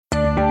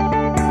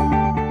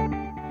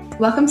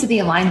Welcome to the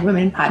Aligned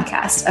Women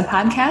Podcast, a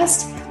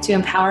podcast to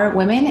empower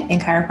women in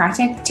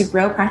chiropractic to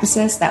grow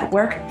practices that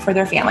work for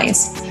their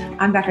families.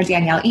 I'm Dr.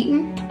 Danielle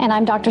Eaton. And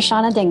I'm Dr.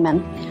 Shauna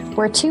Dingman.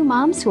 We're two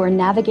moms who are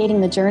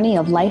navigating the journey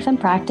of life and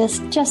practice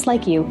just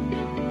like you.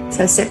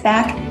 So sit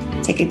back,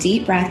 take a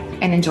deep breath,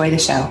 and enjoy the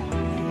show.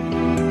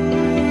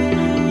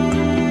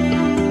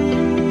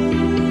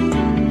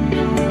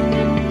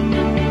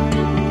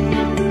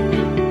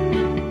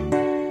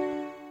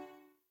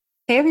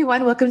 Hey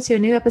everyone, welcome to a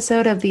new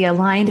episode of the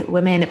Aligned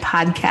Women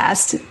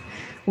Podcast.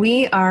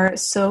 We are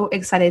so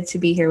excited to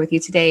be here with you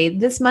today.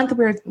 This month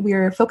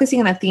we're focusing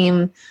on a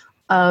theme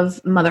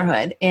of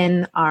motherhood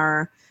in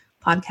our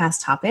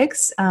podcast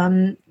topics.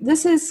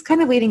 This is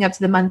kind of leading up to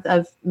the month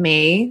of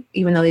May,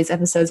 even though these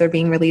episodes are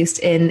being released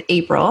in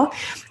April.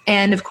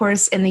 And of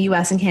course, in the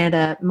US and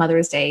Canada,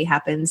 Mother's Day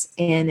happens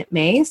in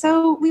May.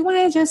 So we want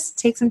to just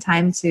take some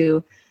time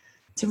to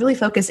really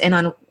focus in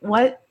on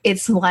what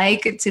it's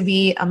like to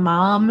be a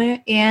mom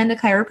and a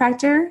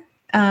chiropractor,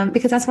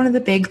 because that's one of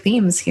the big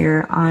themes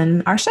here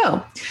on our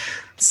show.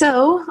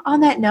 So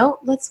on that note,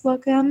 let's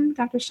welcome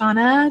Dr.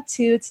 Shauna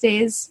to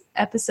today's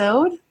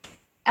episode.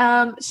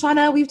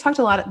 Shauna, we've talked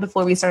a lot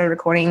before we started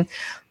recording.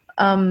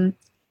 How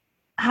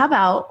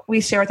about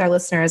we share with our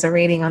listeners a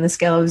rating on the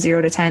scale of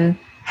 0 to 10?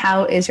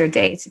 How is your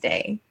day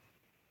today?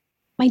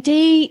 My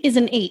day is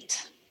an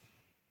 8.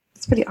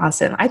 It's pretty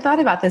awesome. I thought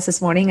about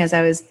this morning as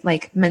I was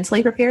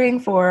mentally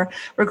preparing for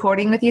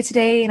recording with you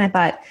today. And I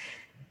thought,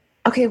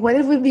 okay, what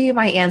would be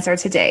my answer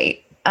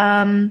today?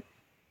 I'm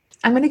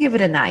going to give it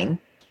a 9.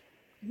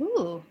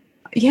 Ooh.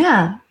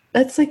 Yeah.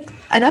 That's like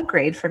an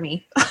upgrade for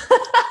me.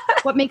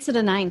 What makes it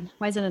a 9?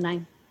 Why is it a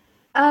 9?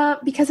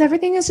 Because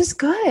everything is just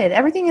good.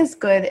 Everything is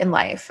good in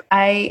life.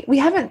 We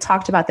haven't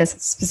talked about this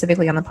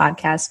specifically on the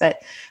podcast,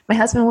 but my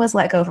husband was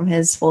let go from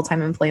his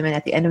full-time employment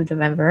at the end of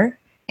November.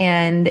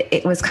 And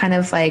it was kind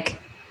of like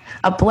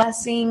a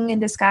blessing in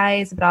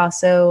disguise, but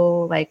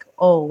also like,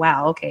 oh,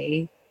 wow,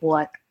 okay,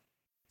 what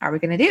are we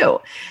going to do?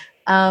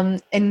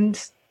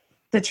 And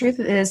the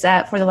truth is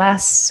that for the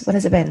last, what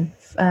has it been?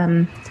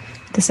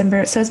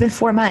 December. So it's been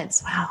 4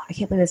 months. Wow, I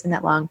can't believe it's been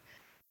that long.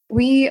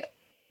 We're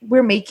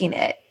making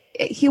it.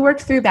 He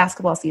worked through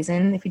basketball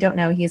season. If you don't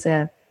know, he's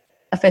a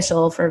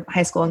official for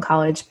high school and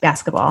college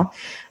basketball.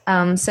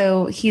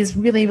 So he's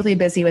really, really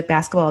busy with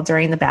basketball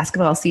during the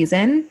basketball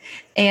season.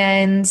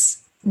 And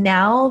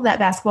now that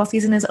basketball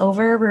season is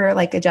over, we're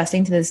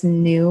adjusting to this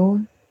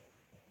new,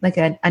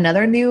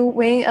 another new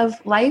way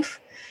of life.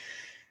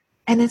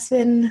 And it's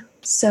been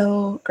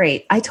so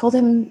great. I told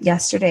him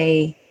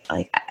yesterday,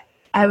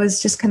 I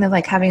was just kind of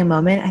having a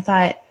moment. I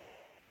thought,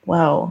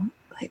 whoa,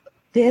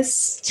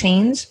 this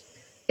change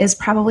is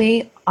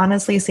probably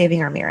honestly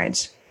saving our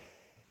marriage.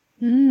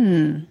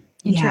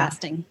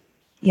 Interesting.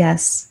 Yeah.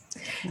 Yes.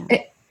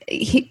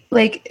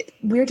 Yeah.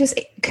 We're just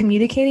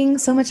communicating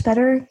so much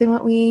better than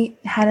what we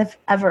had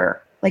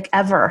ever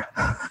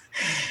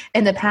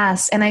in the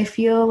past. And I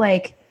feel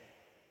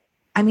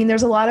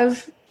there's a lot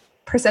of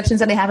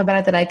perceptions that I have about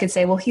it that I could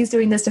say, well, he's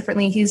doing this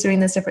differently. He's doing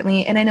this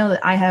differently. And I know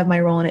that I have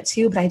my role in it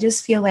too, but I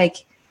just feel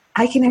like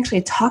I can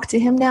actually talk to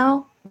him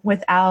now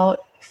without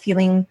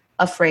feeling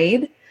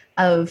afraid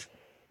of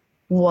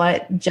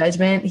what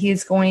judgment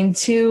he's going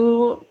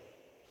to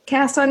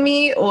cast on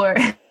me, or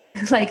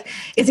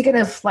is he going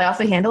to fly off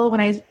the handle when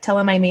I tell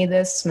him I made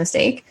this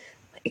mistake?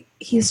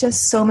 He's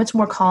just so much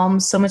more calm,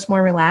 so much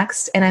more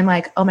relaxed. And I'm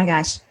like, oh my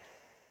gosh,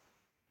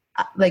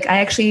 I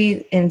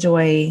actually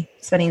enjoy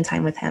spending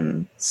time with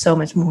him so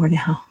much more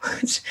now.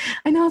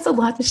 I know it's a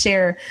lot to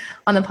share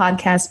on the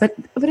podcast, but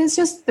it's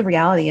just the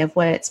reality of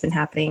what's been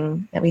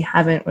happening that we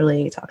haven't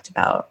really talked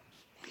about.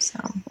 So,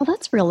 well,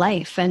 that's real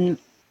life. And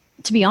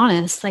to be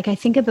honest, I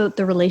think about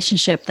the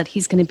relationship that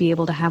he's going to be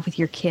able to have with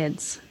your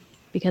kids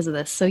because of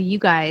this. So you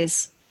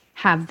guys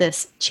have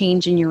this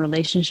change in your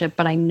relationship,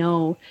 but I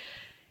know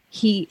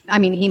he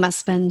must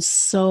spend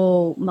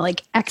so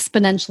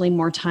exponentially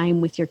more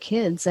time with your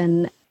kids.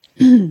 And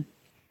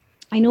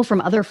I know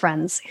from other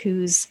friends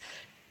whose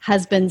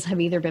husbands have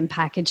either been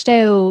packaged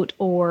out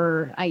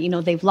or,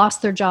 they've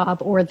lost their job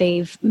or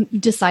they've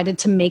decided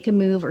to make a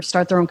move or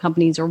start their own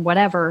companies or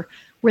whatever,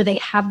 where they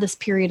have this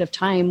period of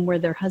time where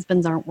their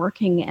husbands aren't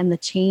working, and the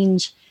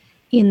change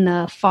in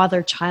the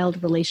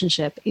father-child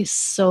relationship is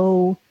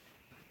so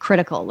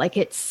critical.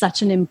 It's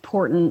such an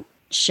important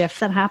shift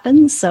that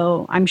happens.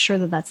 So I'm sure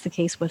that that's the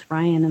case with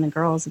Ryan and the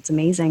girls. It's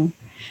amazing.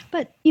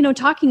 But,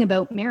 talking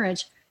about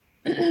marriage,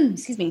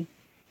 excuse me,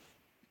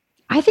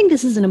 I think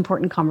this is an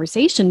important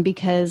conversation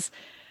because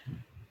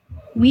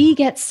we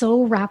get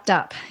so wrapped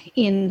up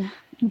in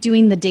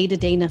doing the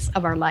day-to-dayness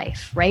of our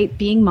life, right?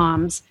 Being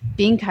moms,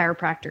 being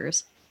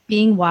chiropractors,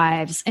 being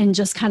wives, and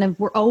just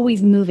we're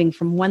always moving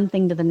from one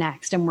thing to the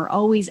next, and we're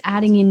always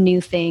adding in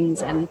new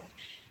things. And,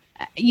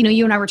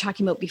 you and I were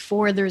talking about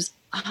before, there's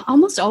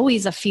almost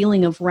always a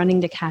feeling of running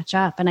to catch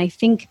up. And I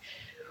think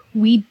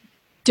we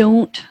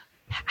don't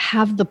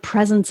have the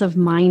presence of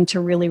mind to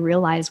really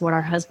realize what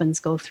our husbands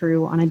go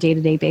through on a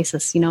day-to-day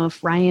basis.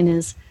 If Ryan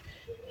is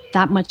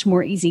that much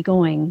more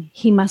easygoing,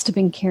 he must have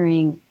been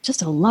carrying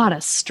just a lot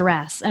of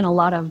stress and a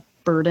lot of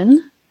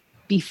burden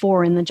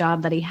before in the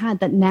job that he had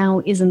that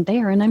now isn't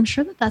there. And I'm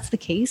sure that that's the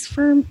case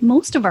for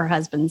most of our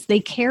husbands. They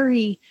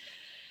carry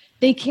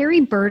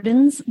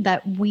burdens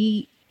that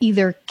we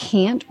either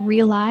can't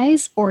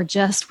realize or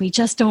we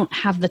just don't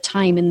have the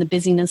time in the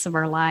busyness of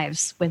our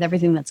lives with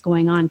everything that's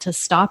going on to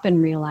stop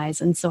and realize.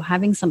 And so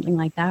having something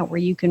like that where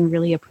you can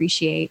really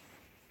appreciate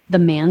the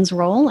man's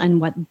role and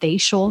what they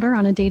shoulder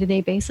on a day-to-day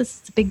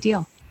basis, it's a big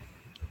deal.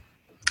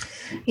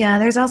 Yeah,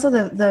 there's also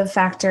the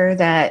factor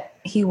that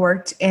he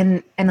worked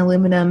in an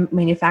aluminum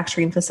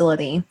manufacturing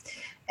facility,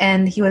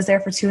 and he was there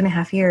for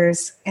 2.5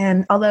 years.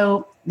 And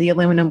although the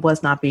aluminum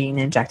was not being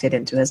injected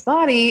into his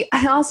body,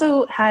 I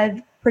also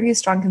had pretty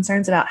strong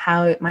concerns about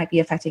how it might be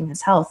affecting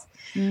his health.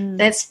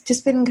 That's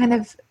just been kind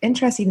of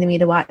interesting to me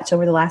to watch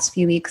over the last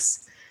few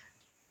weeks.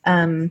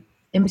 In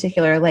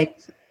particular, like,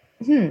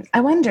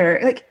 I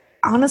wonder, like,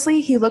 honestly,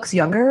 he looks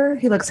younger,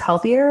 he looks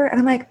healthier. And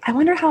I'm like, I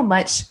wonder how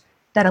much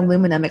that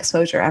aluminum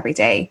exposure every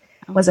day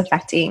was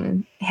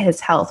affecting his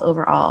health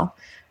overall.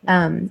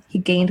 He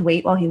gained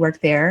weight while he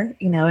worked there,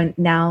 and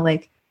now,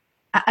 like,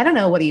 I don't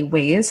know what he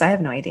weighs. I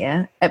have no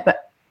idea,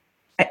 but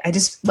I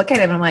just look at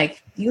him and I'm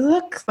like, you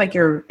look like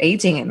you're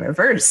aging in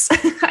reverse.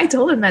 I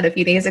told him that a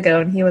few days ago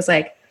and he was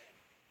like,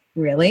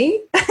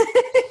 really?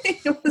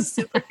 He was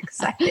super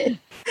excited.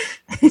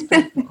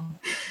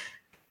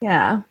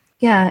 Yeah.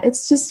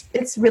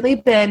 It's really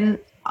been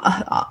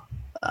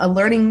a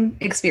learning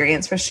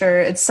experience for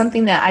sure. It's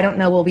something that I don't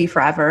know will be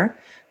forever.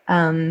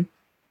 I'm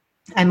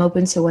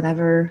open to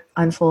whatever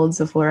unfolds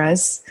before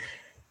us.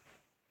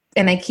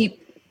 And I keep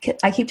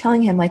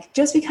telling him, like,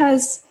 just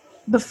because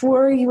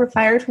before you were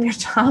fired from your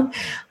job,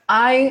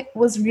 I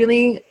was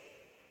really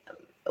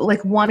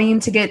like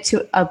wanting to get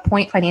to a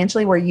point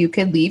financially where you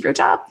could leave your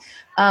job.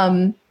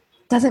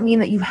 Doesn't mean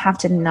that you have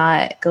to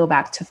not go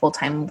back to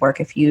full-time work.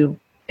 If you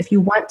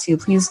want to,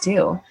 please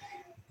do.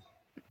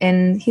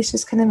 And he's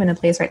just kind of in a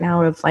place right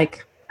now of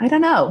like, I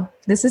don't know,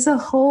 this is a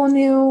whole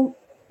new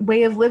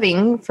way of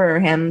living for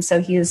him. So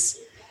he's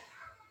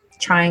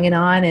trying it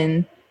on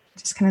and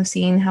just kind of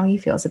seeing how he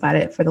feels about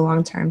it for the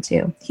long term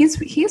too. He's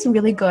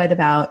really good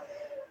about,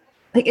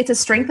 like, it's a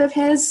strength of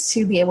his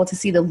to be able to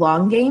see the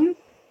long game,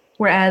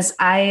 whereas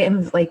I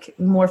am like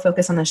more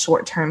focused on the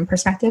short term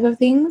perspective of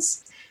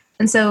things.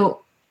 And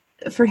so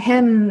for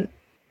him,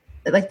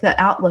 like,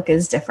 the outlook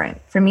is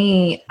different. For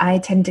me, I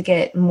tend to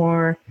get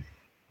more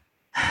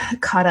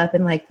caught up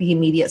in like the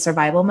immediate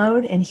survival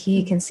mode, and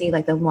he can see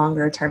like the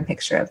longer term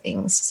picture of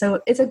things.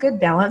 So it's a good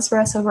balance for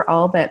us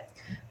overall, but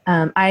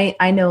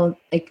I know,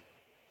 like,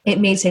 it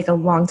may take a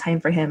long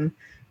time for him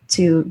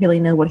to really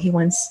know what he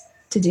wants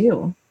to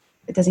do.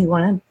 Does he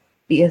want to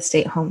be a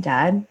stay-at-home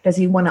dad? Does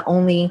he want to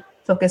only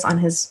focus on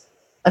his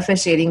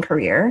officiating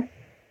career,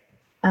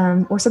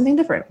 or something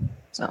different?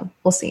 So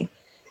we'll see.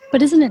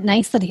 But isn't it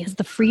nice that he has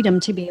the freedom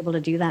to be able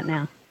to do that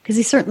now? Because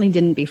he certainly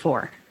didn't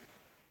before.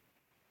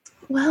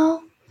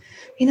 Well,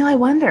 I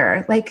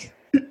wonder, like,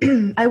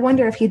 I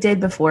wonder if he did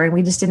before and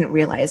we just didn't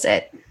realize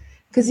it.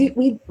 Because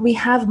we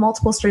have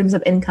multiple streams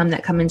of income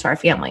that come into our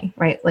family,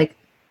 right? Like,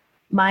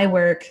 my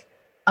work,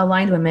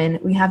 Aligned Women,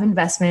 we have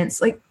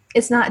investments. Like,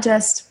 it's not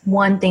just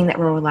one thing that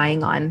we're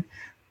relying on.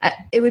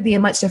 It would be a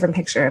much different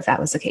picture if that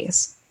was the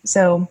case.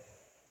 So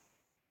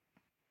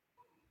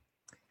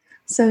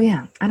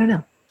yeah, I don't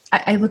know.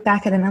 I look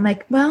back at it and I'm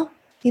like, well,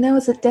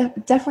 it's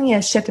definitely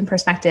a shift in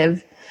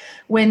perspective.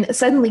 When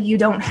suddenly you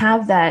don't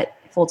have that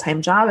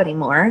full-time job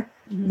anymore,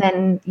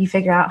 then you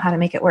figure out how to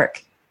make it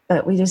work.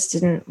 But we just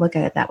didn't look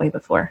at it that way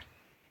before.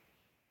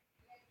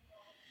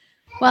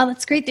 Well,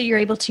 it's great that you're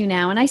able to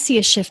now. And I see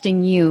a shift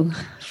in you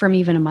from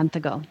even a month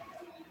ago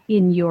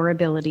in your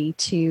ability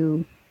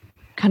to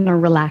kind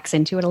of relax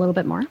into it a little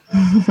bit more.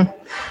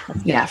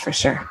 Yeah, for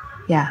sure.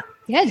 Yeah.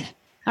 Good.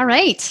 All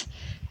right.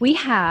 We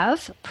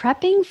have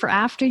prepping for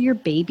after your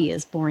baby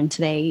is born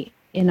today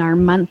in our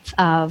month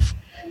of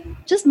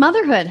just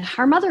motherhood,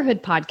 our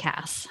motherhood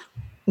podcast.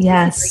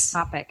 Yes. It's a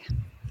great topic.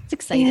 It's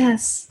exciting.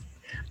 Yes.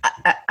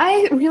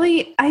 I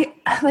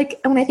like,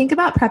 when I think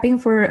about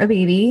prepping for a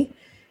baby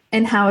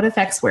and how it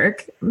affects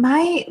work,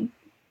 my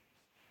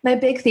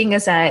big thing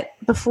is that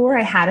before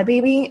I had a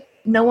baby,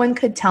 no one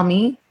could tell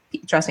me,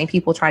 trust me,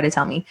 people try to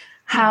tell me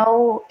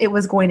how it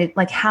was going to,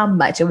 like, how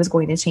much it was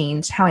going to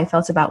change how I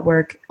felt about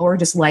work or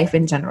just life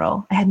in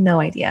general. I had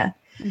no idea.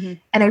 Mm-hmm.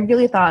 And I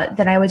really thought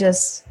that I would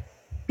just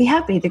be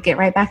happy to get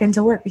right back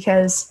into work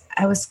because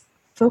I was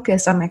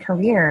focused on my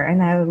career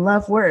and I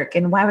love work.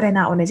 And why would I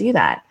not want to do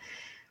that?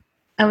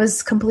 I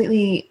was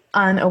completely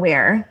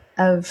unaware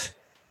of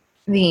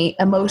the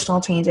emotional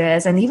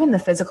changes and even the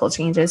physical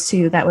changes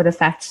too that would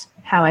affect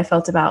how I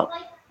felt about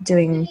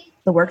doing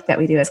the work that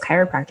we do as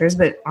chiropractors.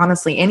 But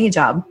honestly, any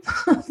job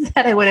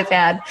that I would have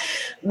had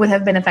would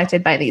have been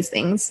affected by these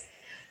things.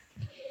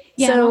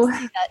 Yeah, so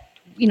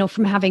that,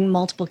 from having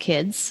multiple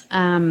kids,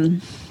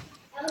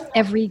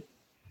 every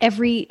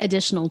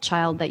additional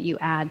child that you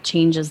add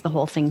changes the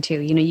whole thing too.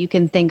 You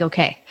can think,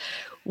 okay,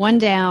 one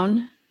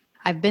down,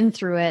 I've been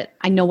through it,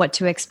 I know what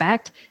to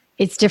expect.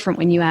 it's different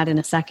when you add in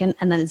a second,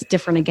 and then it's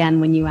different again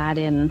when you add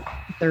in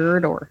a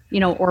third or,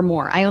 or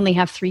more. I only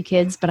have 3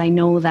 kids, but I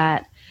know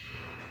that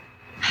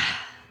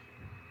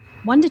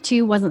 1 to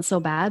 2 wasn't so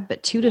bad,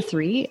 but 2 to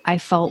 3 I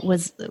felt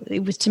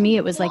to me,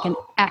 it was like an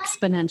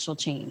exponential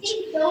change.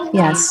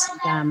 Yes.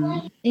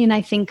 And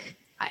I think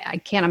I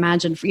can't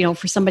imagine,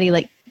 for somebody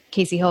like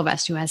Casey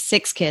Hovest, who has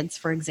 6 kids,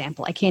 for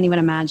example, I can't even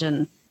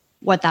imagine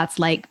what that's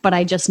like. But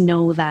I just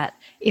know that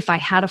if I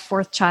had a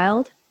 4th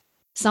child,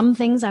 some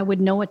things I would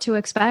know what to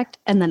expect,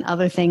 and then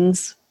other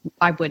things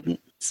I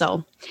wouldn't.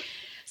 So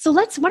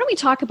why don't we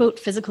talk about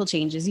physical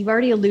changes? You've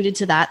already alluded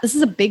to that. This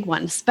is a big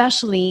one,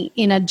 especially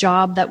in a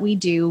job that we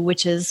do,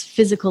 which is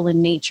physical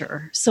in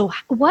nature. So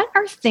what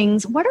are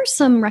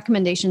some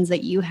recommendations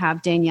that you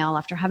have, Danielle,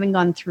 after having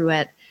gone through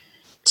it,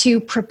 to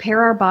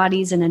prepare our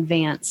bodies in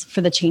advance for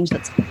the change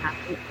that's going to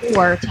happen,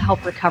 or to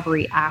help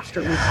recovery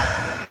after we've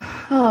had it?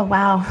 Oh,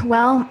 wow.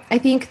 Well, I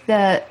think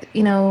that,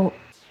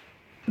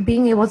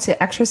 being able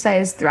to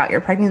exercise throughout your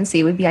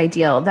pregnancy would be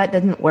ideal. That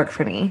didn't work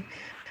for me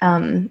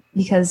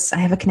because I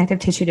have a connective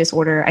tissue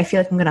disorder. I feel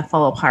like I'm going to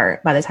fall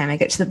apart by the time I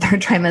get to the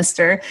 3rd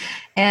trimester.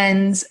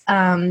 And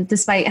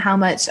despite how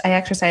much I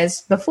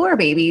exercised before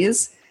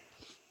babies,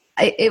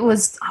 it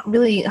was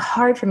really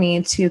hard for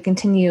me to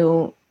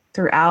continue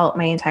throughout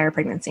my entire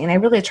pregnancy. And I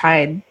really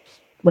tried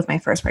with my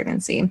first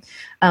pregnancy.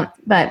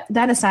 But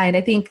that aside,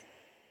 I think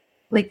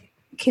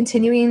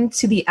continuing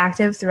to be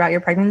active throughout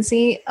your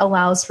pregnancy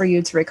allows for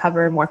you to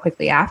recover more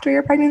quickly after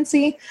your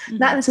pregnancy,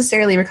 not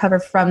necessarily recover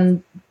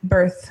from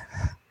birth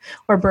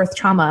or birth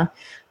trauma,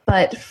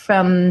 but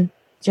from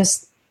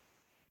just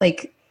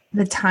the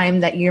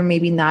time that you're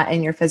maybe not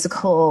in your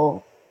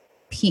physical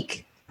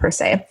peak per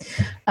se.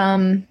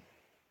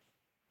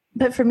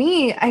 But for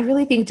me, I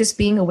really think just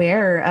being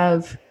aware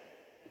of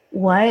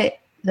what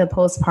the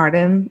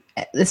postpartum,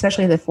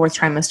 especially the 4th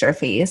trimester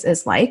phase,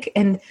 is like.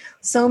 And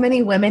so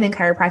many women in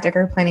chiropractic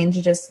are planning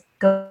to just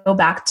go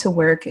back to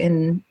work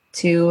in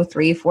 2,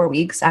 3, 4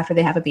 weeks after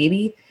they have a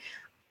baby.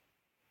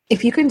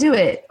 If you can do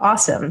it,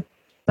 awesome.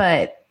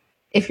 But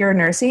if you're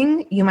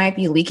nursing, you might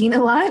be leaking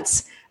a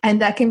lot, and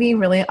that can be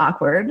really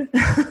awkward.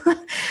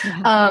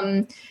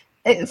 Yeah.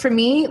 For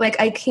me,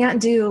 I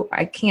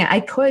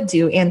could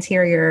do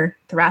anterior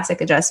thoracic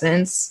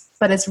adjustments,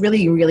 but it's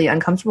really, really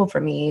uncomfortable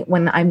for me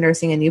when I'm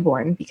nursing a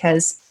newborn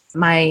because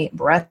my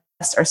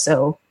breasts are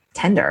so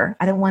tender.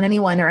 I don't want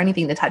anyone or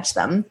anything to touch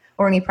them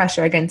or any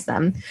pressure against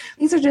them.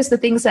 These are just the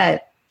things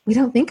that we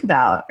don't think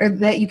about, or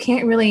that you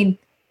can't really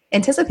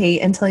anticipate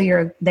until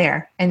you're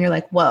there and you're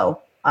like,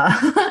 whoa,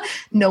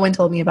 no one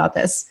told me about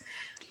this.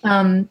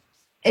 Go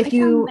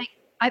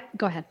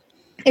ahead.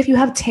 If you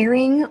have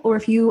tearing, or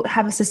if you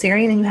have a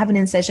cesarean and you have an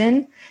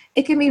incision,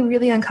 it can be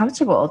really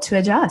uncomfortable to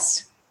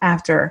adjust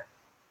after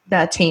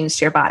that change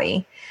to your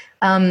body.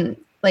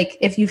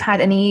 If you've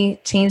had any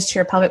change to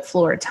your pelvic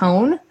floor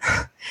tone,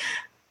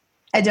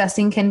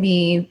 adjusting can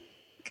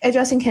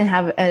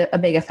have a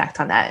big effect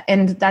on that.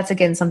 And that's,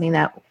 again, something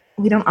that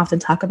we don't often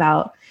talk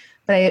about.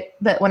 But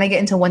when I get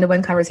into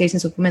one-to-one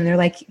conversations with women, they're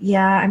like,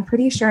 yeah, I'm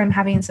pretty sure I'm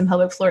having some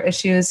pelvic floor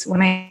issues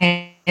when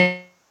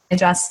I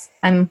adjust.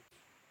 I'm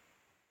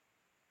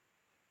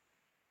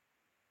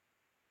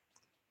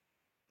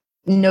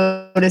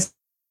noticing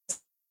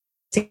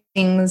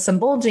some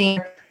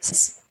bulging.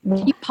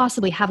 Can you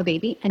possibly have a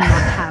baby and not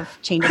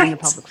have changes in your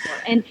pelvic floor?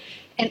 And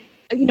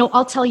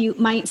I'll tell you,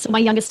 my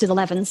youngest is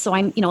 11. So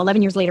I'm,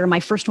 11 years later. My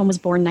first one was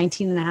born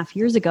 19 and a half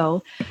years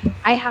ago.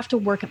 I have to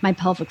work at my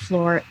pelvic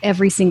floor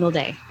every single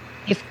day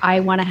if I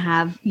want to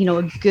have,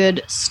 a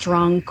good,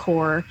 strong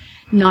core,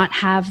 not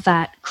have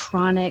that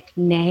chronic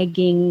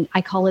nagging,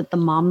 I call it the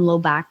mom low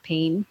back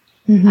pain,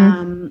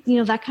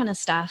 that kind of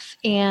stuff.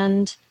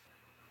 And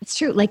it's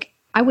true.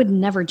 I would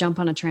never jump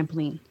on a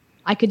trampoline.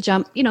 I could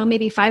jump,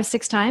 maybe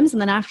 5-6 times.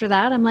 And then after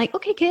that, I'm like,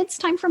 okay, kids,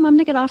 time for mom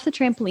to get off the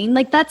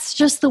trampoline. That's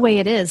just the way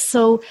it is.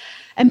 So,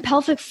 and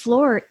pelvic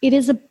floor, it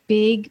is a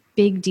big,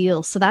 big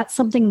deal. So that's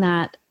something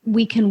that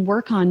we can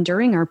work on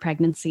during our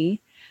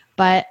pregnancy.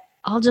 But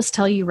I'll just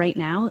tell you right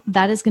now,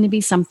 that is going to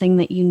be something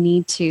that you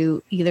need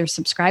to either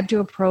subscribe to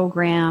a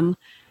program,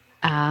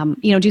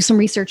 do some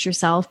research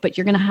yourself, but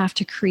you're going to have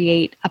to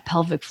create a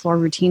pelvic floor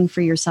routine for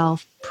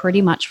yourself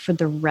pretty much for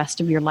the rest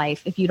of your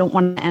life. If you don't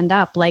want to end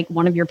up like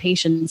one of your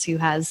patients who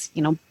has,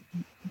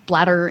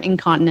 bladder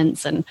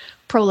incontinence and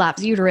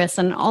prolapse uterus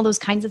and all those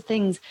kinds of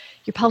things,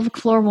 your pelvic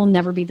floor will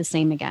never be the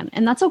same again.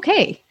 And that's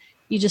okay.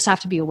 You just have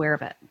to be aware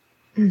of it.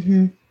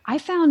 Mm-hmm. I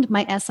found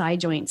my SI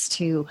joints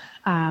too.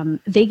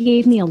 They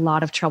gave me a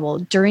lot of trouble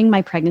during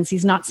my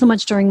pregnancies, not so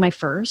much during my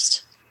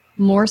first,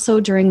 more so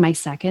during my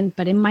second,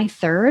 but in my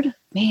third,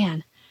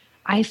 man,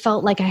 I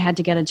felt like I had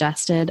to get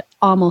adjusted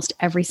almost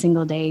every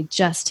single day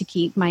just to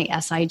keep my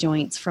SI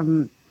joints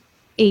from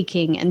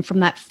aching and from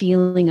that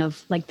feeling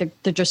of like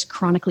they're just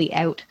chronically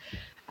out.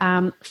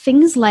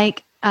 Things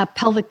like a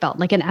pelvic belt,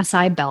 like an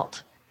SI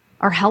belt,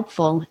 are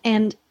helpful.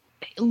 And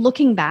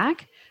looking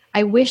back,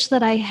 I wish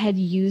that I had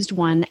used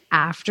one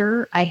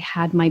after I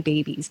had my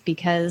babies,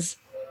 because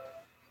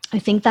I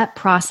think that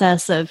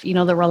process of, the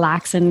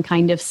relaxin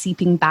kind of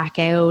seeping back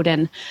out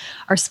and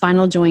our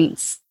spinal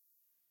joints,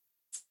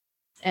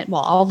 and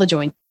well, all the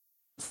joints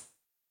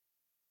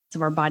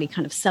of our body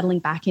kind of settling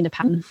back into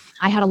pattern.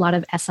 I had a lot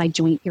of SI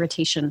joint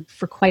irritation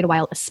for quite a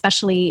while,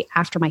 especially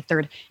after my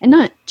third, and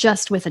not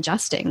just with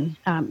adjusting,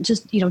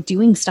 just,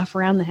 doing stuff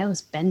around the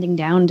house, bending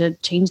down to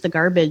change the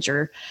garbage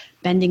or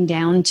bending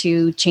down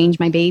to change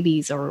my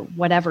babies or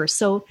whatever.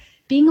 So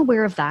being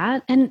aware of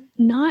that and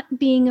not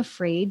being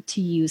afraid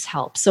to use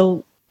help.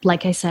 So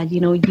like I said,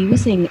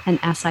 using an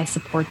SI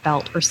support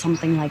belt or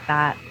something like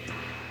that,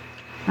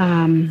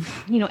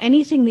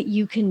 anything that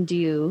you can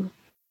do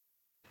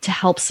to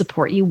help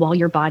support you while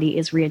your body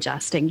is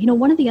readjusting.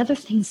 One of the other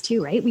things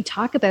too, right? We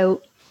talk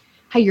about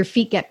how your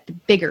feet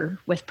get bigger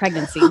with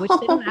pregnancy, which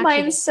they don't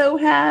mine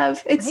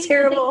have. It's right?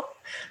 Terrible.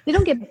 They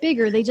don't get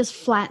bigger, they just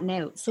flatten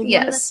out. So one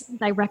of the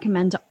things I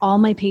recommend to all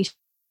my patients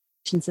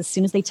as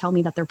soon as they tell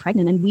me that they're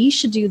pregnant, and we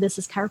should do this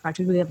as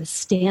chiropractors, we have a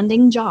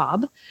standing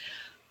job,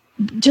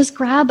 just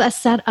grab a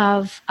set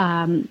of,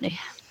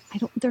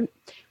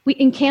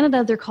 in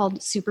Canada, they're called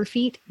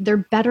Superfeet. They're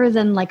better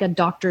than like a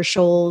Dr.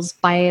 Scholl's,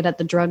 buy it at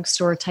the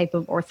drugstore type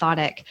of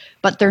orthotic,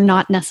 but they're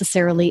not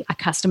necessarily a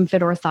custom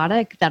fit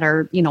orthotic that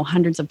are,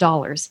 hundreds of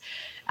dollars.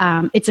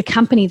 It's a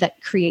company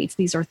that creates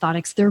these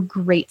orthotics. They're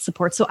great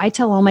support. So I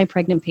tell all my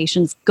pregnant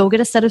patients, go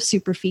get a set of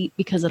Superfeet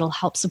because it'll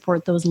help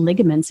support those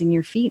ligaments in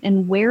your feet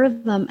and wear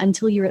them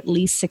until you're at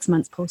least 6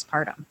 months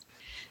postpartum.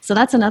 So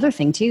that's another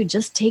thing too,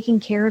 just taking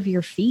care of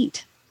your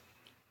feet.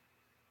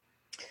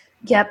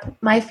 Yep.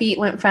 My feet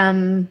went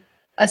from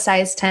a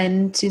size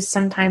 10 to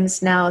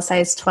sometimes now a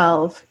size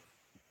 12,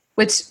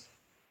 which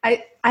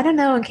I don't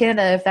know in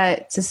Canada if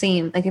that's the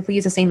same, like if we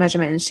use the same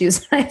measurement in shoe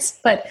size,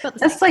 but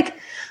that's like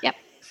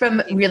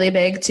from really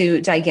big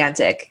to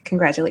gigantic.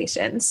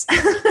 Congratulations.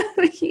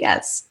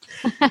 Yes.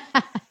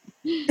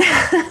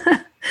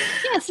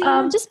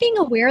 So just being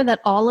aware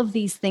that all of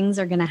these things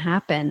are going to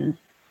happen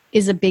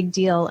is a big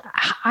deal.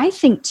 I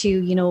think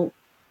too,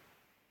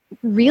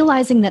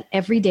 realizing that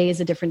every day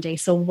is a different day.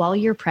 So while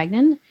you're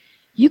pregnant,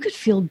 you could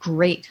feel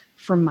great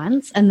for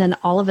months and then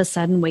all of a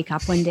sudden wake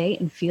up one day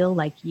and feel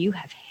like you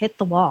have hit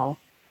the wall.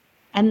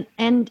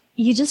 And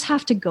you just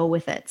have to go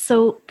with it.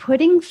 So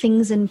putting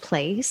things in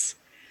place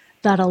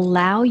that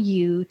allow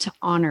you to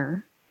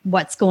honor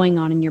what's going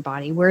on in your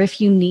body, where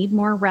if you need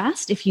more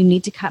rest, if you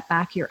need to cut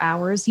back your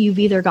hours, you've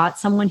either got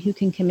someone who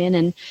can come in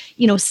and,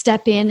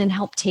 step in and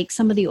help take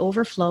some of the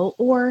overflow,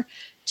 or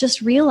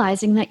just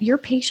realizing that your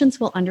patients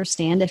will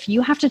understand if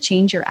you have to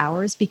change your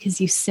hours because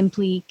you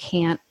simply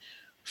can't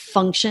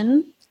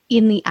function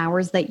in the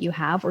hours that you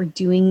have or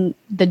doing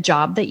the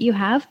job that you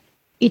have,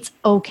 it's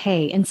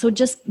okay. And so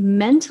just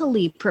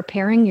mentally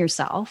preparing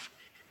yourself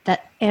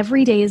that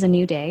every day is a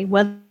new day,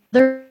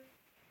 whether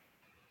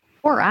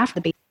or after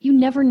the baby, you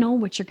never know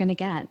what you're going to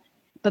get.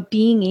 But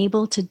being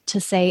able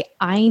to say,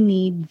 I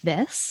need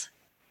this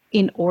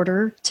in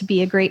order to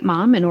be a great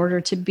mom, in order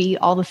to be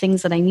all the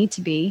things that I need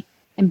to be,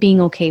 and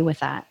being okay with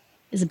that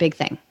is a big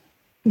thing.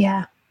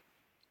 Yeah.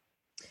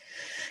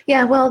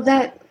 Yeah. Well,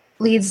 that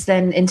leads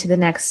then into the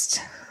next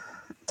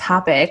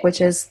topic,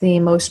 which is the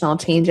emotional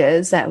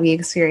changes that we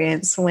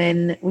experience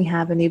when we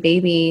have a new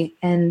baby.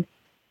 And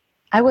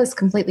I was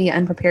completely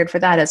unprepared for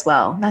that as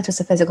well. Not just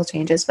the physical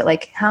changes, but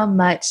like how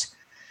much,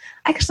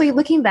 actually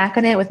looking back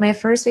on it with my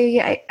first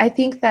baby, I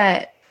think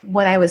that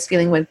what I was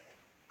feeling would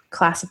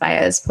classify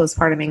as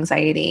postpartum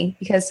anxiety,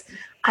 because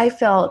I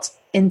felt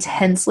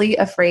intensely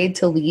afraid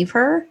to leave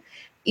her,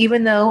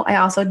 even though I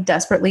also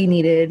desperately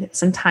needed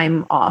some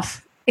time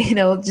off,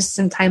 just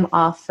some time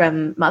off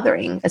from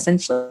mothering,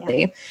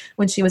 essentially,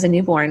 when she was a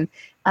newborn.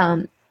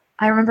 I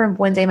remember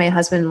one day my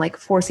husband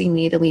forcing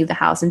me to leave the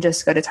house and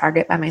just go to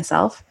Target by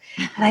myself.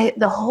 And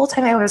the whole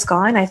time I was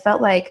gone, I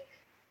felt like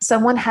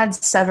someone had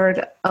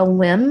severed a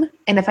limb.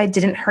 And if I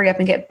didn't hurry up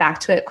and get back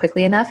to it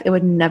quickly enough, it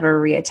would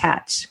never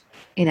reattach.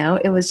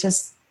 It was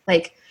just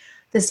like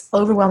this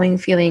overwhelming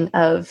feeling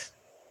of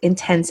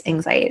intense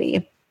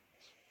anxiety,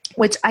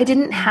 which I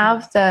didn't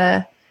have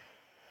I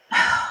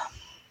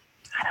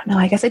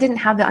guess I didn't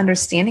have the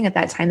understanding at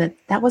that time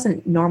that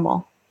wasn't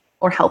normal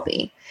or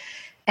healthy.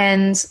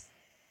 And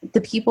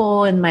the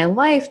people in my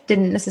life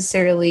didn't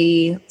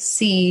necessarily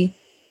see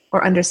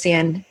or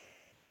understand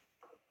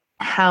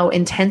how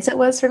intense it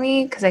was for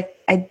me, because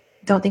I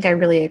don't think I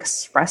really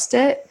expressed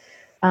it.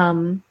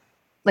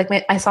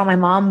 I saw my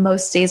mom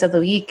most days of the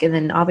week, and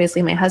then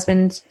obviously my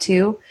husband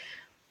too.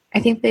 I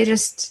think they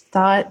just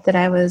thought that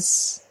I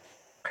was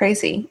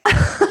crazy.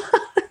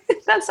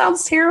 That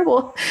sounds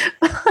terrible.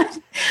 But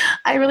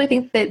I really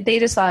think that they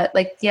just thought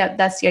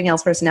that's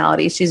Danielle's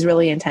personality. She's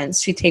really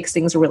intense. She takes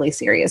things really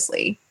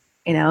seriously,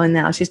 and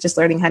now she's just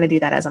learning how to do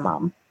that as a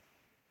mom.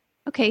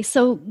 Okay.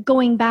 So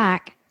going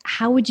back,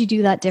 how would you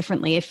do that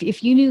differently?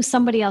 If you knew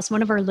somebody else,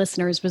 one of our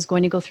listeners was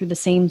going to go through the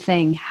same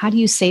thing, how do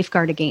you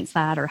safeguard against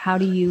that, or how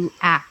do you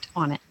act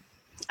on it?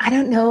 I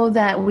don't know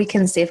that we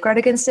can safeguard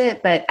against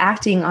it, but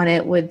acting on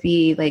it would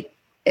be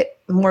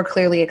more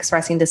clearly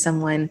expressing to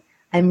someone,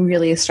 I'm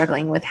really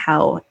struggling with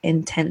how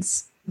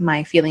intense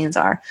my feelings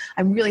are.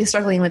 I'm really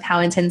struggling with how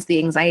intense the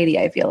anxiety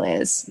I feel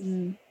is.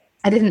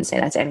 I didn't say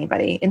that to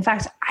anybody. In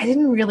fact, I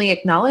didn't really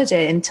acknowledge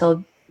it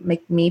until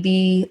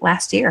maybe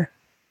last year.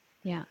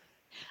 Yeah.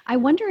 I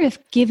wonder if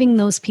giving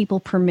those people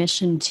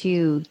permission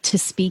to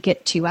speak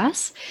it to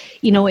us,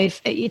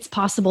 if it's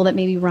possible that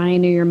maybe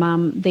Ryan or your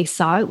mom, they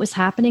saw it was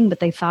happening,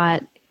 but they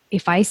thought,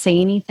 if I say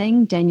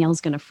anything,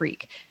 Danielle's going to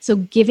freak. So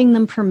giving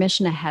them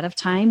permission ahead of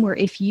time, where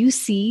if you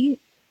see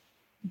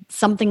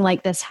something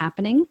like this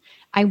happening,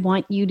 I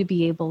want you to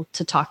be able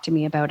to talk to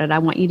me about it. I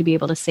want you to be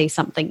able to say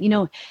something.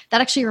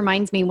 That actually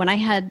reminds me, when I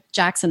had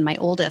Jackson, my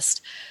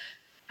oldest,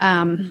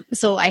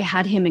 so I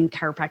had him in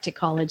chiropractic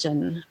college,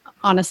 and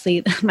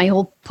honestly, my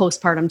whole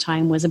postpartum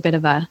time was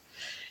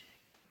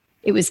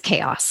it was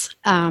chaos.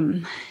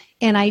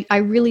 And I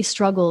really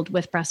struggled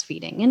with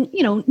breastfeeding,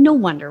 and, no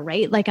wonder,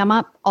 right? Like, I'm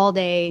up all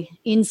day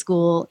in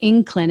school,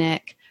 in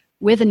clinic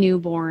with a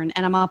newborn,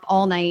 and I'm up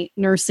all night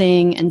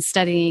nursing and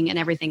studying and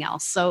everything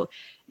else. So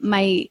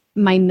my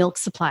milk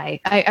supply,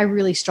 I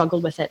really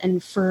struggled with it.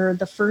 And for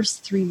the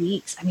first 3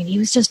 weeks, he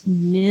was just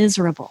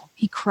miserable.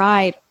 He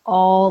cried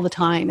all the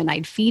time, and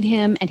I'd feed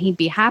him and he'd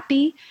be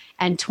happy.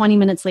 And 20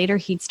 minutes later,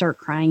 he'd start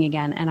crying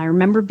again. And I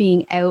remember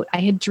being out.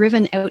 I had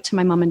driven out to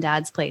my mom and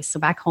dad's place, so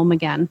back home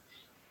again.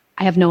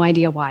 I have no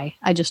idea why.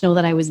 I just know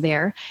that I was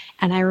there.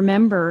 And I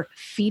remember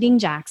feeding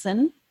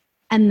Jackson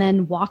and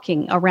then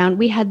walking around.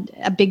 We had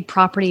a big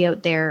property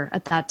out there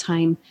at that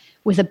time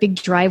with a big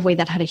driveway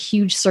that had a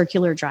huge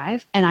circular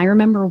drive. And I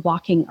remember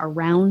walking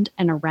around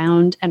and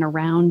around and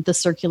around the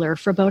circular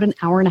for about an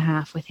hour and a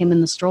half with him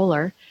in the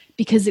stroller,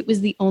 because it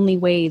was the only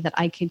way that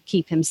I could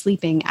keep him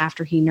sleeping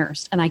after he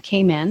nursed. And I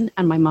came in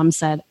and my mom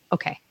said,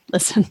 okay,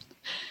 listen,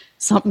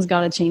 something's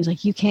got to change.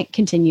 Like, you can't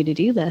continue to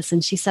do this.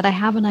 And she said, I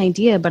have an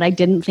idea, but I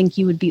didn't think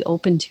you would be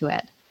open to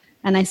it.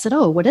 And I said,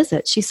 oh, what is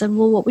it? She said,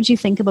 well, what would you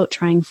think about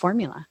trying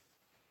formula?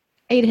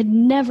 It had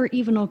never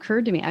even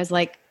occurred to me. I was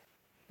like,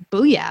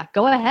 booyah,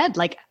 go ahead.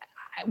 Like,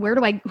 where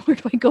do I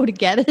go to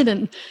get it?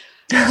 And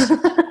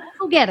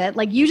go get it.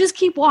 Like, you just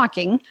keep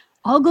walking.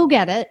 I'll go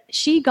get it.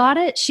 She got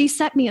it.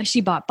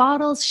 She bought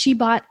bottles. She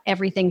bought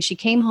everything. She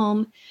came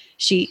home.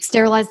 She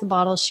sterilized the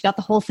bottles. She got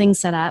the whole thing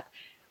set up.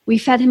 We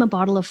fed him a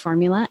bottle of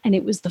formula, and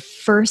it was the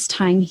first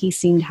time he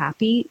seemed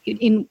happy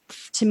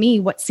to me,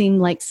 what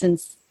seemed like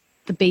since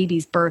the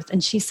baby's birth.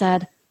 And she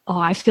said, oh,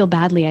 I feel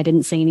badly I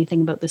didn't say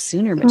anything about this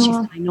sooner. But she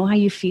said, I know how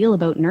you feel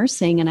about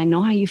nursing, and I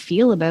know how you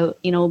feel about,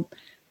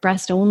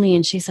 breast only.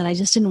 And she said, I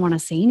just didn't want to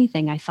say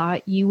anything. I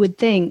thought you would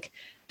think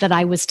that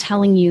I was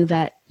telling you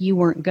that you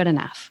weren't good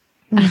enough.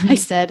 Mm-hmm. And I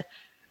said,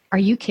 are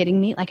you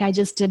kidding me? Like, I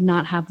just did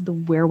not have the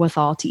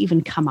wherewithal to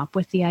even come up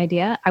with the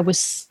idea. I was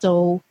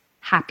so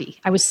happy.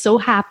 I was so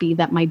happy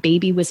that my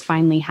baby was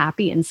finally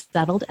happy and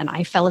settled, and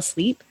I fell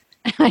asleep.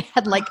 And I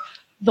had like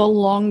the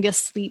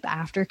longest sleep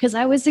after, because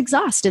I was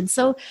exhausted.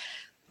 So,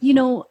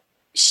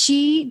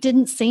 she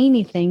didn't say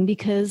anything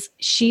because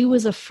she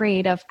was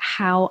afraid of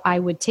how I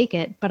would take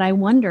it. But I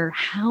wonder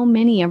how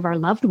many of our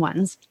loved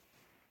ones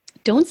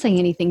don't say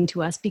anything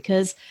to us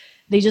because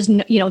they just,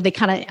 they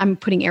kind of, I'm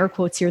putting air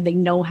quotes here, they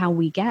know how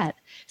we get.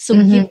 So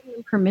giving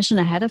them permission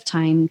ahead of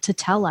time to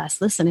tell us,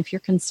 listen, if you're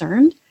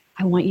concerned,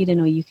 I want you to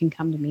know you can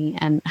come to me.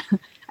 And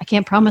I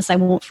can't promise I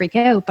won't freak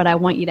out, but I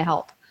want you to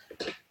help.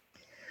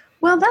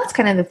 Well, that's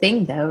kind of the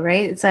thing, though,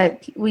 right? It's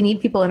that we need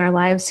people in our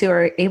lives who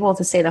are able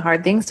to say the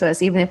hard things to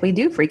us, even if we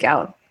do freak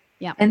out.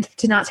 Yeah. And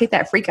to not take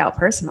that freak out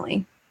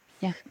personally.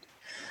 Yeah.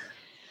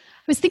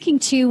 I was thinking,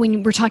 too,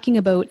 when we're talking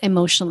about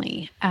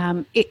emotionally,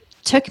 it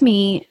took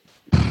me,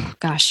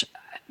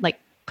 like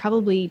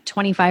probably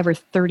 25 or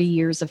 30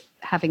 years of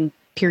having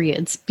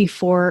periods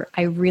before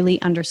I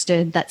really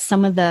understood that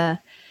some of the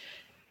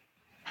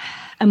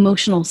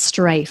emotional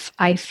strife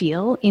I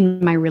feel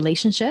in my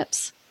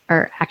relationships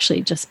are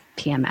actually just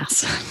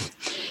PMS.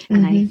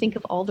 And I think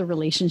of all the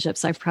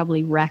relationships I've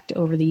probably wrecked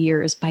over the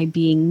years by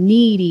being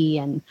needy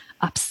and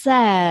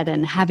upset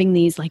and having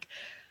these like,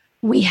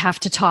 we have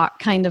to talk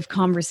kind of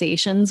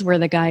conversations where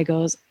the guy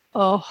goes,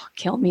 oh,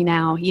 kill me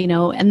now,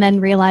 and then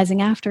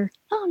realizing after,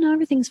 oh no,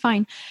 everything's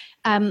fine.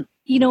 And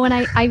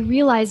I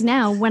realize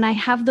now when I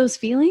have those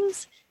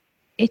feelings,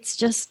 it's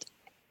just,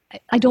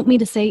 I don't mean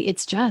to say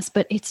it's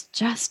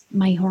just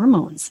my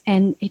hormones,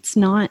 and it's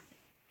not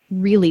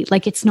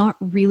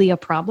really a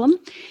problem.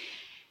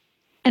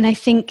 And I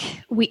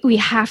think we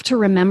have to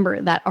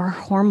remember that our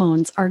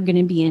hormones are going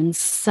to be in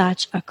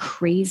such a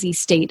crazy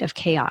state of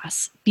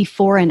chaos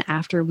before and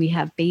after we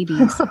have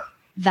babies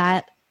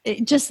that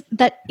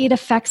it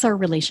affects our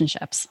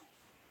relationships.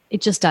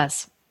 It just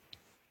does.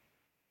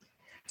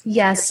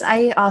 Yes,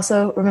 I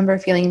also remember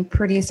feeling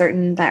pretty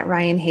certain that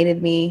Ryan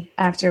hated me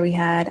after we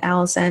had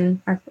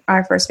Allison,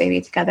 our first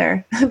baby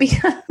together,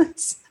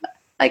 because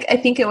I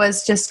think it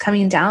was just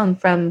coming down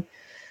from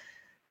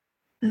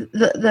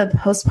the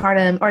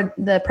postpartum or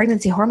the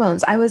pregnancy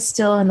hormones. I was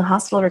still in the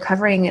hospital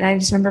recovering, and I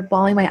just remember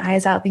bawling my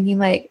eyes out thinking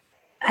like,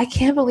 I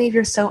can't believe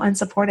you're so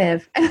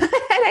unsupportive. And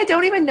I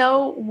don't even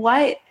know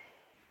what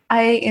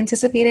I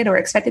anticipated or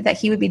expected that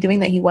he would be doing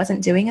that he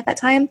wasn't doing at that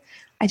time.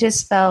 I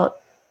just felt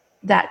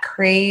that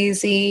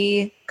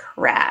crazy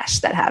crash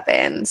that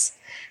happens.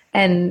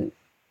 And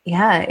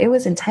yeah, it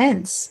was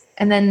intense.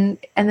 And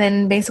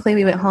then basically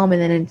we went home,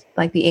 and then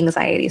like the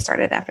anxiety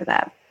started after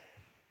that.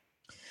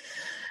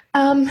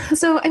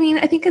 So, I mean,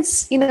 I think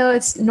it's,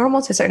 it's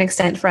normal to a certain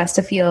extent for us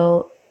to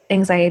feel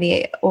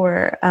anxiety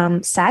or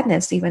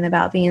sadness even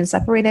about being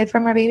separated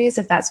from our babies,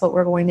 if that's what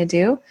we're going to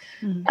do.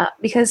 Mm-hmm.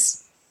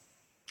 Because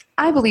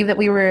I believe that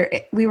we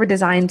were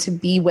designed to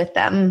be with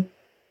them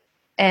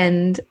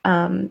and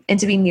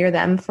to be near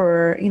them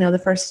for, the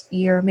first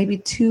year, maybe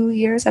 2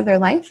 years of their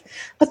life.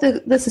 But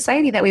the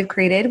society that we've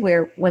created,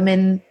 where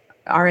women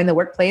are in the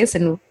workplace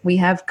and we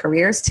have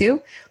careers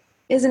too,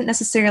 isn't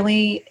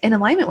necessarily in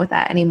alignment with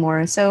that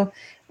anymore. So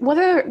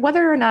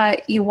whether or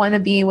not you want to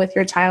be with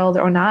your child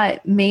or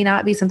not may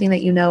not be something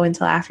that you know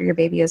until after your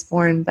baby is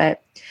born.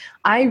 But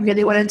I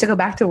really wanted to go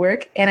back to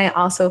work, and I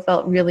also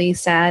felt really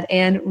sad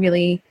and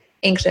really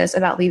anxious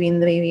about leaving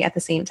the baby at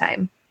the same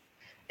time.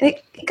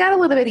 It got a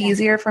little bit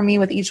easier for me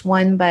with each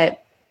one,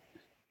 but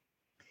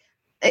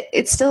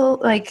it's still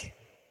like,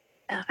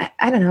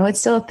 I don't know, it's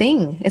still a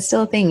thing. It's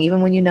still a thing,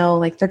 even when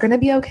like they're going to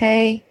be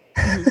okay.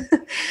 Mm-hmm.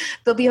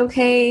 They'll be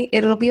okay.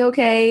 It'll be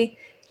okay.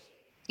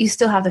 You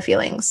still have the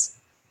feelings.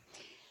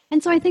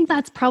 And so I think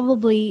that's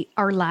probably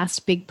our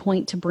last big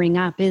point to bring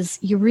up is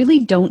you really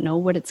don't know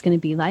what it's going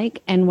to be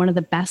like. And one of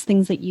the best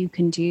things that you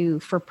can do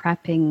for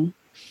prepping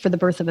for the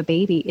birth of a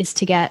baby is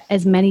to get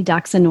as many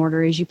ducks in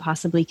order as you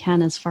possibly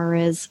can as far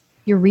as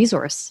your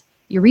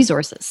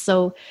resources.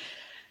 So,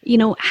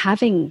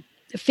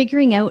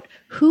 figuring out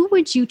who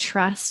would you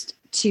trust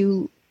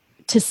to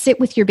sit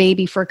with your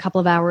baby for a couple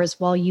of hours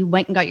while you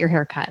went and got your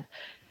hair cut.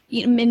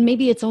 And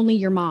maybe it's only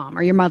your mom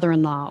or your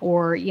mother-in-law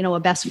or, a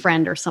best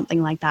friend or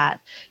something like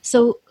that.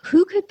 So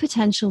who could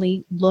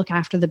potentially look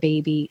after the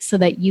baby so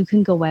that you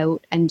can go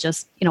out and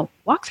just,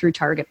 walk through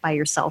Target by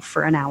yourself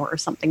for an hour or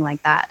something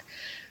like that?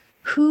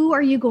 Who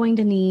are you going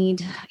to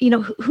need?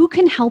 Who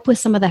can help with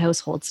some of the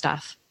household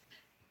stuff?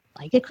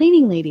 Like a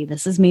cleaning lady.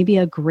 This is maybe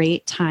a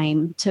great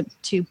time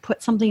to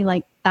put something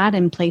like that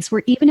in place,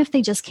 where even if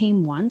they just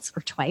came once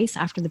or twice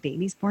after the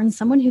baby's born,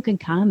 someone who can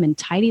come and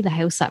tidy the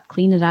house up,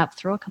 clean it up,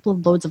 throw a couple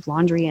of loads of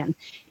laundry in.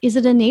 Is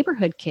it a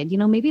neighborhood kid?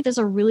 Maybe there's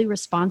a really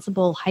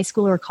responsible high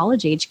school or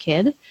college age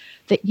kid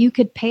that you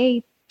could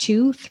pay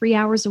 2-3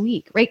 hours a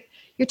week, right?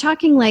 You're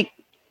talking like,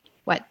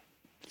 what,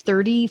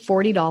 $30,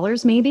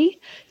 $40 maybe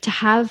to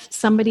have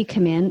somebody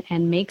come in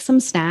and make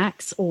some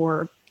snacks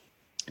or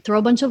throw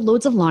a bunch of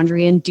loads of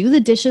laundry in, do the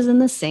dishes in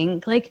the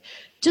sink, like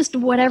just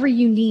whatever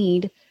you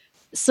need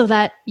so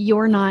that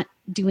you're not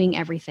doing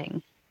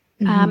everything.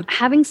 Mm-hmm.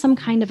 Having some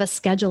kind of a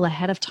schedule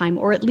ahead of time,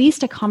 or at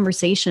least a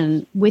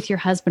conversation with your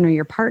husband or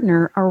your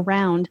partner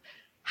around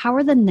how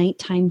are the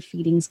nighttime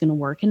feedings going to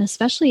work? And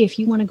especially if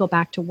you want to go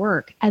back to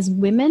work. As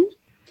women,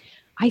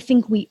 I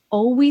think we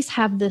always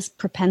have this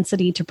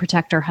propensity to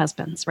protect our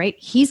husbands, right?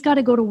 He's got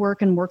to go to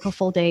work and work a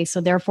full day. So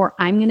therefore,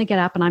 I'm going to get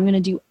up and I'm going to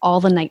do all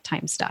the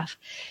nighttime stuff.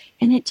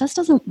 And it just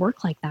doesn't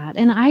work like that.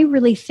 And I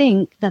really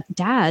think that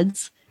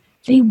dads,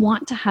 they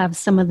want to have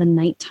some of the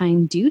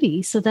nighttime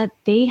duty so that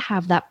they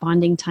have that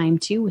bonding time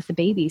too with the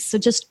babies. So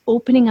just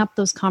opening up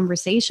those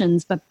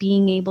conversations, but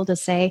being able to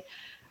say,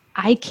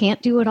 I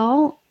can't do it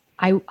all.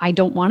 I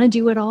don't want to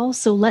do it all.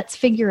 So let's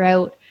figure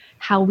out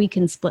how we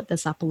can split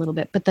this up a little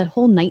bit. But the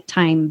whole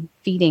nighttime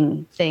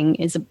feeding thing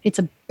it's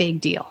a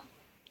big deal.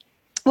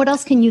 What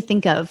else can you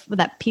think of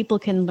that people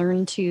can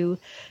learn to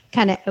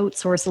kind of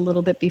outsource a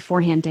little bit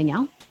beforehand,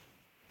 Danielle?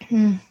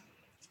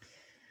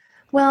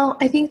 Well,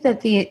 I think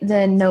that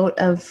the note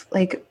of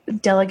like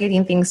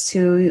delegating things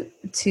to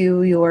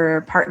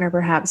your partner,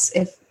 perhaps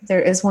if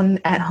there is one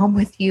at home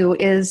with you,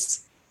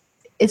 is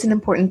an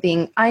important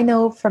thing. I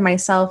know for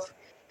myself,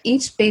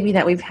 each baby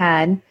that we've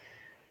had,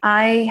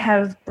 I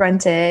have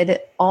brunted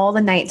all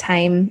the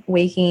nighttime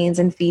wakings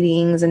and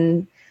feedings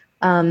and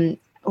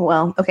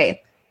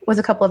with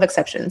a couple of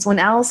exceptions. When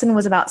Allison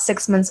was about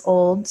 6 months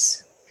old,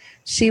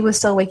 she was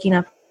still waking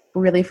up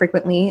really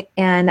frequently,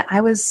 and I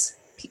was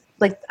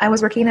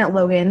working at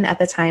Logan at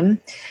the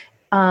time.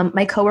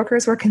 My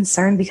coworkers were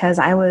concerned because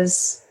I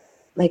was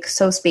like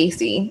so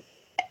spacey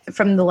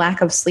from the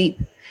lack of sleep.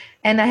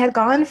 And I had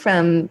gone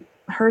from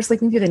her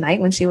sleeping through the night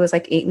when she was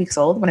like 8 weeks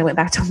old when I went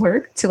back to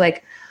work to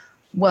like,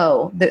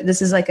 whoa,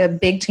 this is like a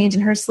big change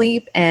in her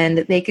sleep. And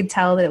they could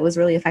tell that it was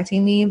really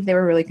affecting me. They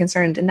were really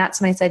concerned. And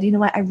that's when I said, you know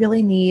what, I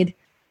really need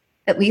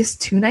at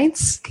least 2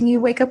 nights. Can you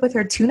wake up with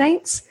her 2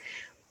 nights?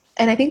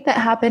 And I think that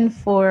happened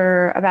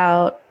for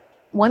about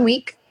 1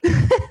 week.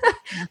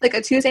 Like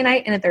a Tuesday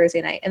night and a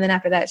Thursday night. And then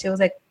after that, she was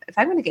like, if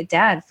I'm going to get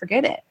dad,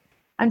 forget it.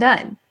 I'm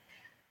done.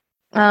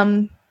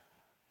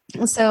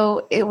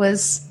 So it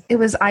was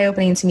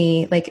eye-opening to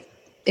me. Like,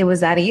 it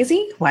was that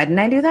easy. Why didn't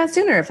I do that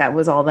sooner? If that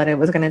was all that it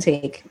was going to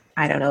take,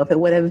 I don't know if it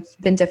would have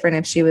been different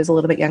if she was a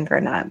little bit younger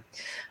or not.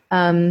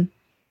 And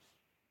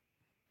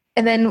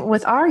then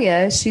with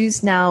Arya,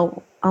 she's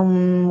now,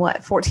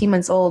 14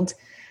 months old.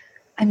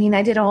 I mean,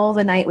 I did all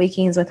the night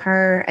wakings with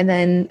her. And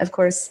then, of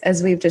course,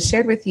 as we've just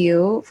shared with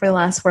you for the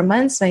last 4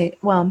 months,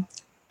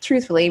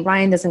 truthfully,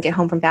 Ryan doesn't get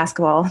home from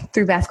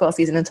through basketball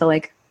season until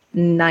like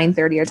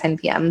 9:30 or 10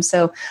 p.m.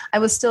 So I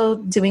was still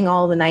doing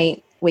all the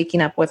night,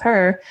 waking up with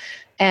her.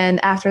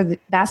 And after the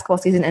basketball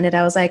season ended,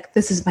 I was like,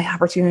 this is my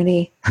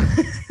opportunity.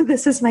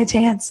 This is my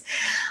chance.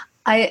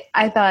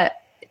 I thought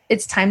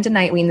it's time to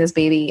night wean this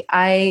baby.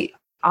 I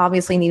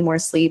obviously need more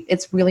sleep.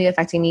 It's really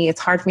affecting me.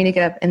 It's hard for me to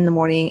get up in the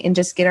morning and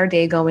just get our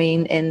day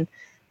going and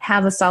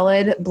have a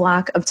solid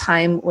block of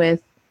time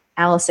with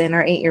Allison,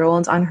 our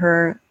 8-year-old, on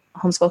her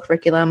homeschool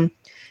curriculum.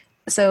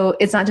 So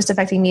it's not just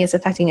affecting me, it's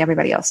affecting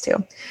everybody else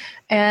too.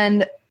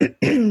 And at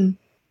the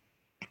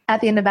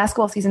end of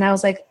basketball season, I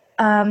was like,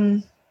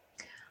 I'm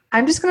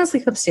just going to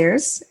sleep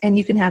upstairs and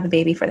you can have the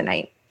baby for the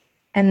night.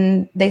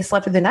 And they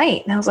slept through the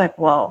night. And I was like,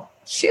 well,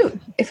 shoot,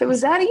 if it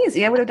was that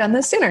easy, I would have done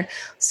this sooner.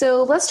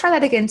 So let's try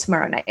that again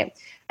tomorrow night.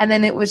 And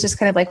then it was just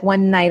kind of like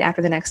one night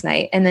after the next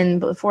night. And then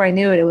before I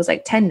knew it, it was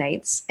like 10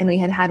 nights. And we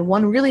had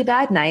one really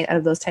bad night out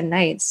of those 10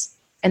 nights.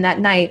 And that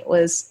night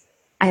was,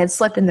 I had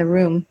slept in the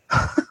room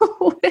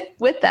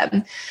with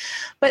them.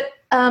 But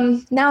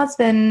now it's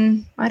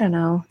been, I don't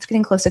know, it's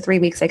getting close to 3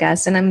 weeks, I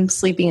guess. And I'm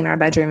sleeping in our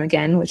bedroom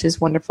again, which is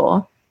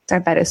wonderful. Our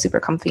bed is super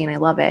comfy and I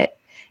love it.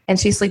 And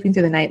she's sleeping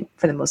through the night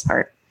for the most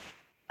part.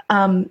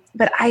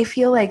 But I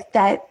feel like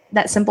that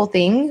simple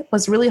thing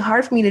was really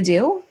hard for me to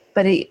do,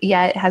 but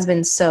it has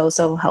been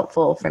so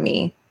helpful for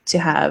me to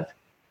have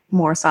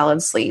more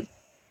solid sleep.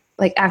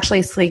 Like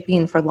actually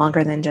sleeping for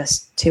longer than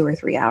just 2 or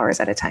 3 hours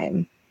at a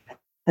time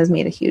has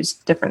made a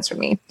huge difference for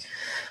me.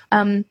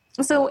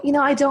 So,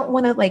 I don't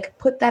want to like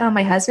put that on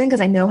my husband because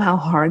I know how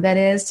hard that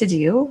is to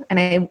do.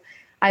 And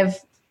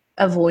I've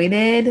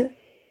avoided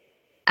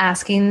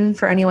asking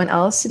for anyone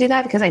else to do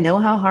that because I know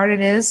how hard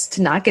it is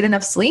to not get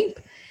enough sleep.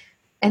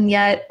 And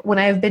yet when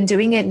I've been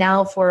doing it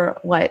now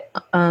for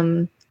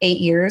 8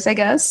 years, I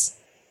guess,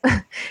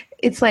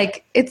 it's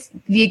like,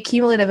 the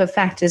accumulative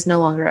effect is no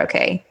longer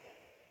okay.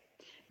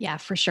 Yeah,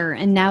 for sure.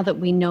 And now that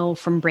we know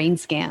from brain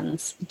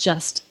scans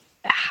just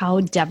how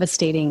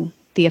devastating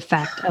the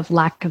effect of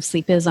lack of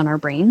sleep is on our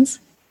brains,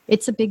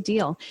 it's a big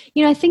deal.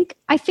 I think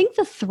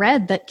the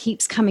thread that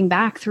keeps coming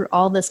back through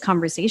all this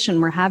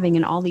conversation we're having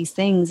and all these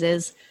things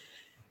is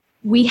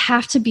we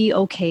have to be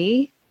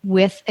okay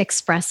with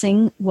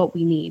expressing what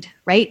we need,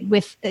 right?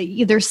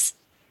 There's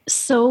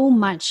so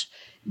much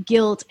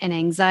guilt and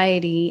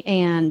anxiety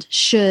and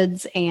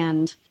shoulds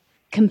and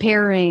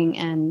comparing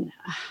and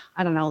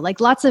I don't know,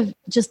 like lots of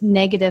just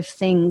negative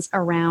things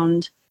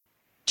around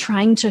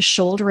trying to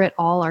shoulder it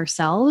all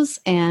ourselves.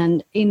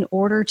 And in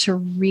order to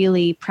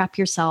really prep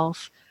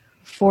yourself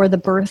for the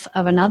birth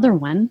of another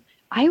one,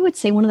 I would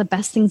say one of the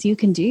best things you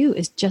can do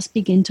is just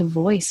begin to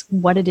voice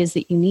what it is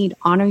that you need.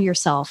 Honor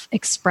yourself,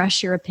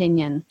 express your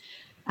opinion,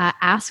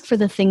 ask for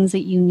the things that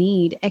you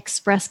need,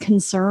 express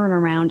concern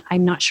around,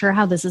 I'm not sure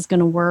how this is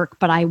going to work,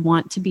 but I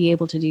want to be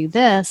able to do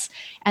this.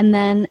 And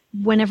then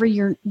whenever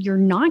you're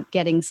not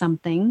getting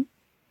something,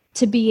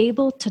 to be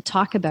able to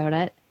talk about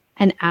it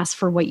and ask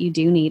for what you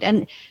do need.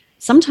 And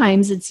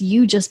sometimes it's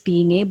you just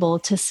being able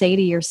to say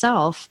to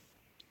yourself,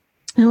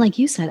 and like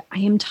you said, I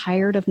am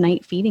tired of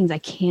night feedings. I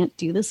can't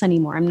do this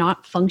anymore. I'm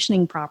not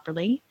functioning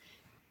properly.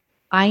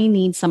 I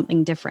need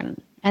something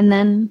different. And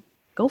then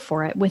go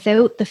for it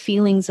without the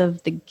feelings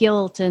of the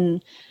guilt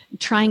and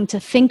trying to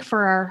think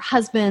for our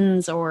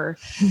husbands or,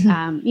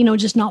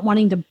 just not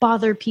wanting to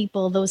bother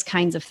people, those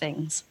kinds of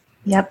things.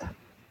 Yep.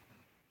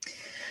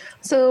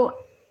 So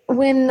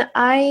when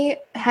I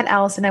had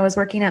Allison, I was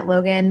working at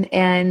Logan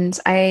and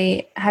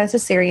I had a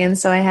cesarean.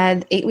 So I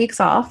had 8 weeks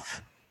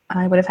off.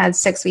 I would have had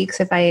 6 weeks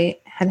if I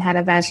had had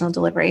a vaginal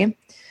delivery.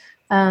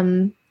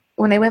 When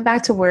I went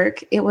back to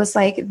work, it was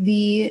like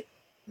the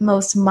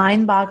most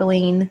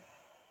mind-boggling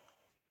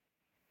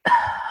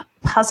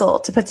puzzle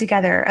to put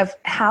together of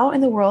how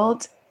in the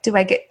world do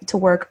I get to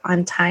work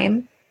on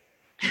time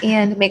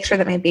and make sure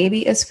that my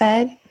baby is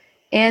fed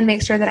and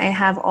make sure that I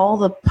have all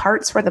the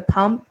parts for the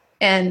pump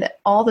and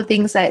all the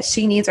things that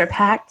she needs are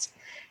packed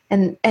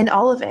and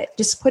all of it,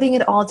 just putting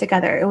it all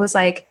together. It was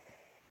like,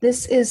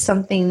 this is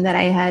something that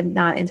I had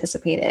not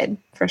anticipated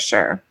for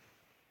sure.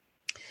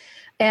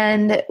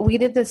 And we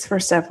did this for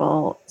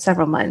several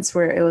months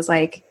where it was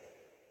like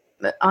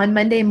on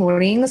Monday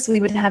mornings,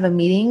 we would have a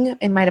meeting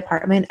in my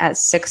department at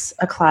 6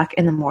 o'clock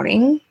in the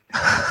morning,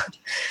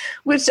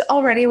 which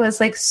already was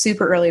like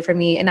super early for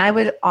me. And I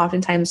would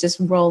oftentimes just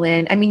roll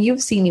in. I mean,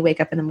 you've seen me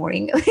wake up in the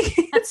morning.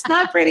 It's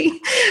not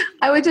pretty.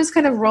 I would just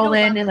kind of roll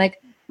in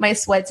like my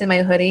sweats and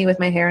my hoodie with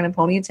my hair in a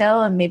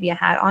ponytail and maybe a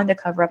hat on to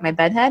cover up my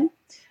bedhead.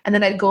 And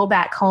then I'd go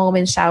back home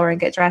and shower and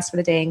get dressed for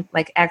the day and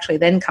like actually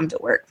then come to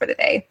work for the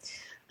day,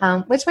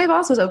 which my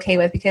boss was okay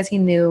with because he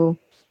knew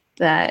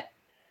that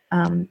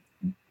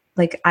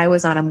like I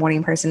was not a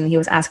morning person. He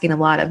was asking a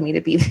lot of me to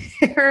be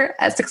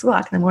there at 6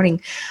 o'clock in the morning.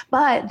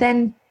 But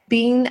then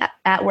being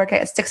at work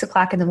at 6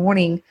 o'clock in the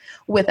morning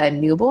with a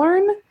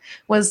newborn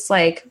was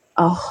like,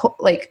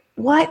 like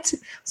what?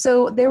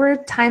 So there were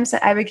times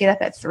that I would get up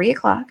at 3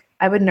 o'clock.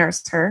 I would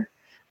nurse her.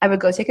 I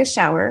would go take a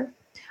shower.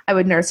 I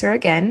would nurse her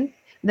again.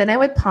 Then I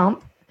would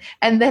pump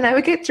and then I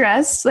would get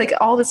dressed. Like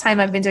all this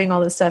time I've been doing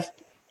all this stuff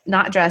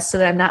not dressed so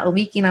that I'm not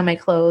leaking on my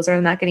clothes or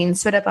I'm not getting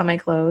spit up on my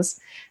clothes.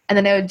 And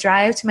then I would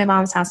drive to my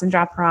mom's house and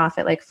drop her off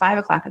at like 5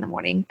 o'clock in the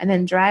morning and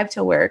then drive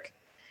to work.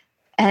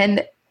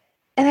 And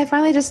I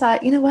finally just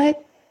thought, you know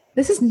what?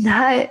 This is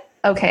not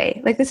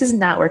okay. Like, this is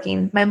not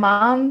working. My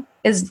mom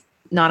is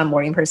not a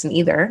morning person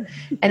either.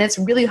 And it's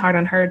really hard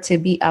on her to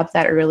be up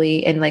that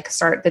early and like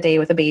start the day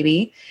with a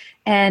baby.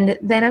 And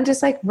then I'm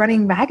just like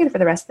running ragged for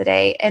the rest of the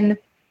day. And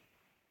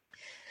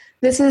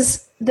this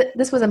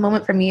was a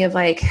moment for me of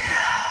like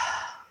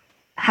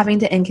having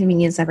to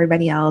inconvenience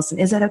everybody else. And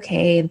is that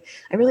okay? And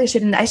I really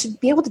shouldn't. I should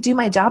be able to do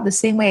my job the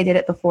same way I did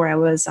it before I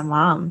was a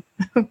mom,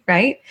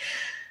 right?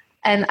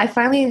 And I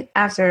finally,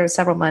 after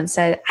several months,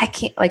 said, I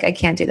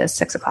can't do this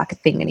 6 o'clock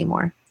thing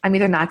anymore. I'm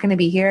either not going to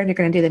be here and you're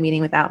going to do the meeting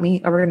without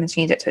me, or we're going to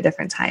change it to a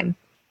different time.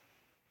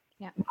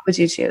 Yeah. What would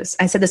you choose?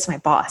 I said this to my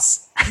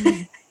boss.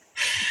 Mm-hmm.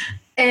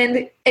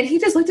 and he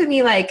just looked at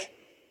me like,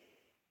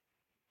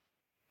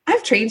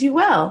 I've trained you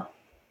well.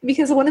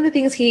 Because one of the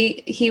things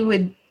he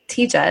would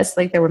teach us,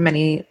 like there were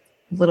many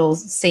little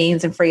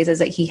sayings and phrases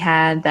that he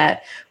had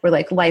that were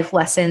like life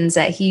lessons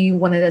that he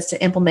wanted us to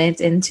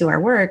implement into our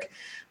work,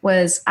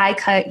 was I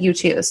cut, you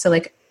choose. So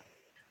like,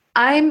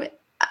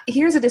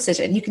 here's a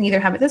decision. You can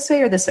either have it this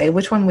way or this way.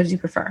 Which one would you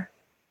prefer?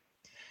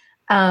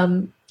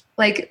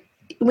 Like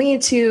we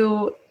need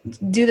to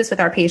do this with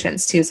our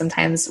patients too,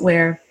 sometimes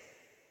where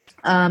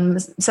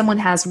someone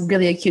has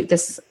really acute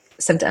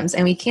symptoms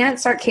and we can't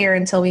start care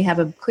until we have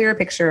a clearer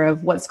picture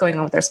of what's going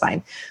on with their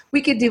spine.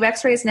 We could do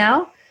x-rays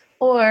now,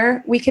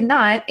 or we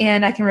cannot.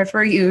 And I can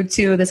refer you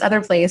to this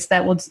other place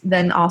that will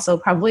then also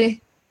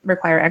probably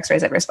require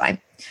x-rays of your spine.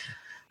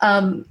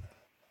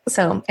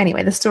 So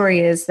anyway, the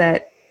story is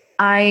that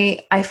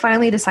I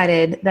finally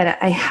decided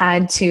that I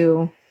had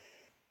to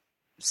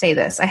say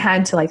this. I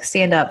had to like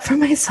stand up for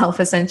myself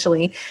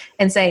essentially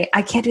and say,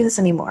 I can't do this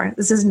anymore.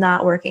 This is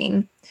not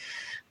working.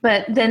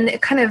 But then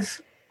it kind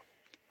of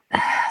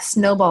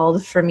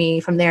snowballed for me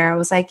from there. I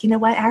was like, you know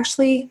what?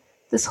 Actually,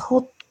 this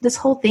whole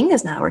thing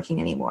is not working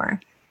anymore.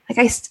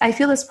 Like I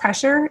feel this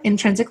pressure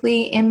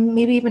intrinsically and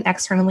maybe even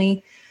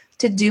externally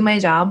to do my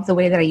job the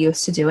way that I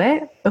used to do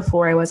it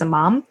before I was a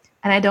mom.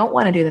 And I don't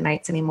want to do the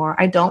nights anymore.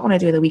 I don't want to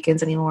do the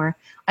weekends anymore.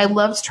 I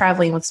loved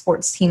traveling with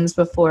sports teams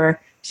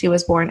before she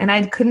was born, and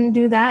I couldn't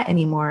do that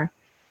anymore.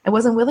 I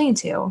wasn't willing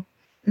to.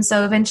 And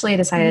so eventually I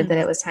decided that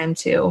it was time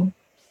to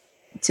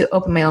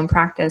open my own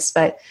practice.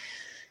 But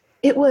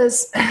it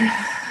was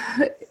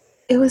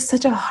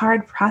such a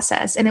hard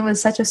process, and it was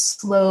such a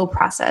slow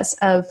process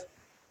of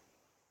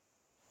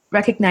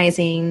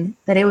recognizing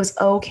that it was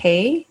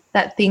okay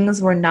that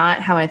things were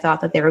not how I thought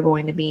that they were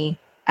going to be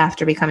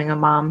after becoming a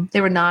mom. They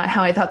were not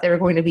how I thought they were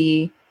going to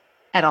be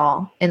at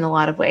all in a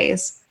lot of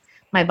ways.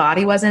 My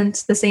body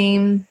wasn't the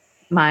same.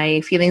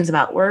 My feelings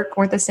about work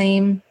weren't the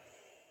same.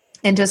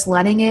 And just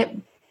letting it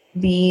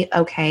be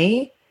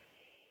okay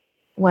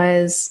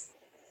was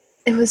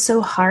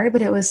so hard,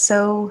 but it was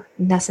so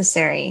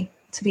necessary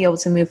to be able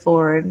to move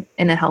forward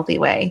in a healthy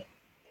way.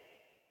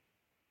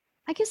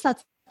 I guess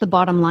that's the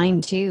bottom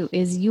line too,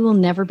 is you will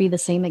never be the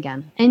same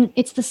again. And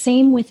it's the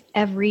same with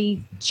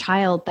every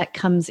child that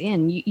comes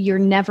in. You're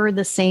never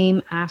the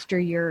same after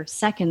your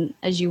second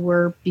as you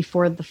were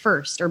before the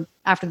first or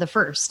after the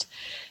first.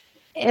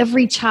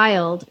 Every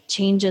child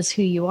changes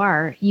who you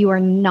are. You are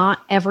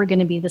not ever going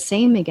to be the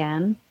same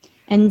again.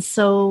 And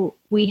so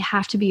we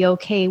have to be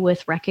okay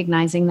with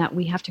recognizing that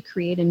we have to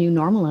create a new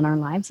normal in our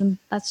lives. And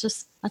that's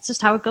just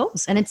how it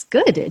goes. And it's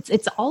good.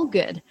 It's all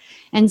good.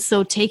 And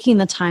so taking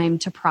the time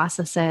to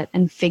process it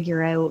and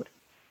figure out,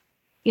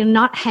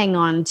 not hang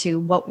on to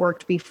what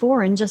worked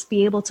before and just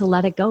be able to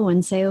let it go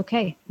and say,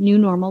 okay, new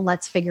normal,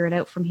 let's figure it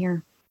out from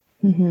here.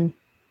 Mm-hmm.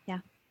 Yeah.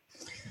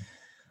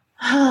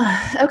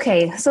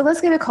 Okay. So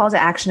let's give a call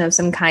to action of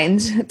some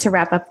kind to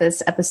wrap up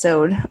this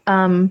episode.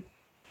 I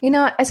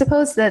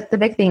suppose that the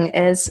big thing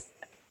is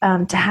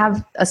to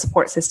have a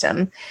support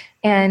system.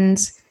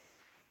 And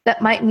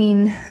that might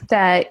mean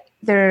that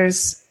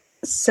there's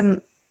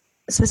some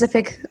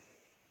specific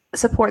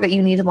support that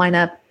you need to line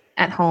up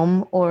at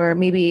home, or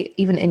maybe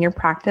even in your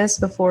practice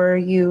before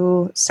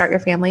you start your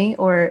family,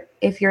 or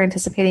if you're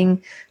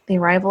anticipating the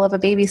arrival of a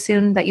baby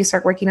soon, that you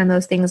start working on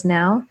those things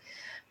now.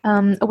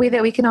 A way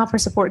that we can offer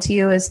support to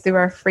you is through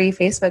our free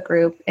Facebook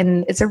group.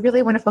 And it's a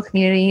really wonderful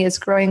community. It's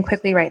growing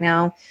quickly right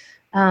now.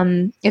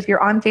 If you're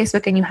on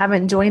Facebook and you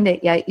haven't joined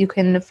it yet, you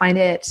can find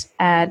it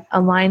at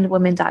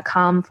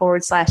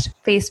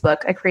alignedwomen.com/Facebook.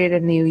 I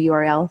created a new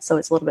URL, so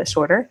it's a little bit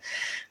shorter.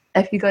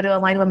 If you go to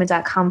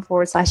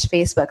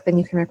alignedwomen.com/Facebook, then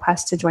you can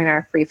request to join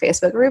our free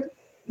Facebook group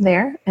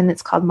there. And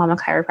it's called Mama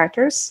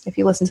Chiropractors. If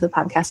you listen to the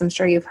podcast, I'm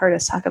sure you've heard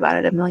us talk about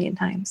it a million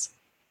times.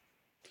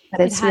 But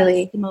it's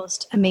really the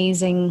most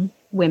amazing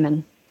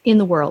women in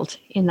the world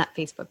in that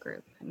Facebook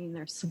group. I mean,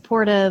 they're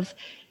supportive.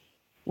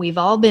 We've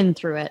all been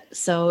through it.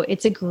 So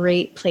it's a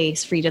great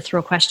place for you to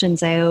throw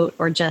questions out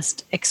or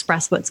just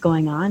express what's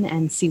going on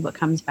and see what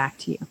comes back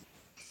to you.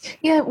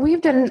 Yeah,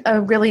 we've done a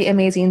really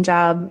amazing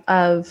job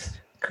of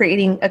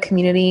creating a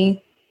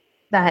community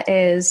that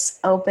is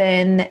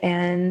open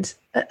and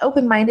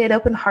open-minded,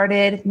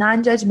 open-hearted,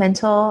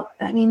 non-judgmental.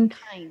 I mean,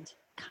 kind.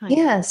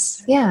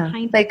 Yes. Yeah.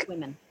 Kind like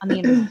women on the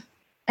internet.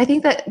 I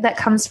think that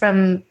comes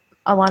from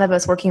a lot of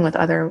us working with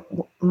other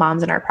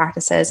moms in our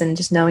practices and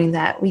just knowing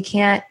that we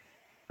can't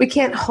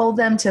hold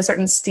them to a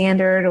certain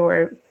standard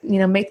or,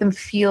 make them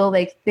feel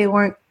like they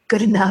weren't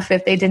good enough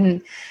if they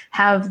didn't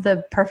have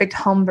the perfect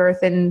home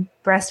birth and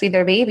breastfeed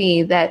their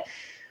baby, that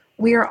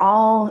we are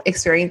all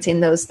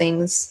experiencing those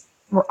things.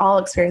 We're all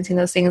experiencing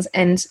those things,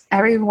 and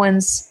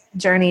everyone's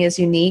journey is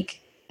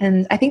unique.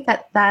 And I think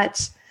that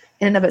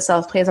in and of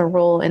itself plays a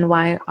role in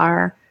why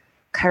our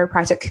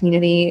chiropractic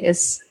community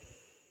is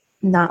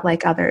not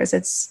like others.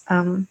 It's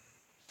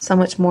so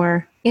much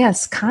more,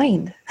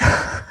 kind.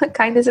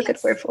 Kind is a good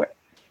word for it.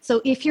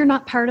 So if you're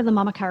not part of the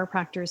Mama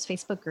Chiropractors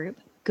Facebook group,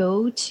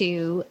 go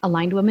to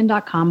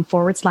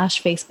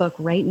alignedwomen.com/Facebook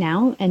right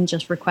now and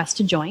just request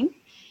to join.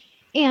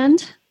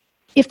 And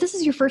if this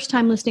is your first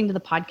time listening to the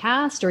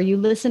podcast, or you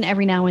listen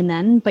every now and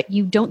then, but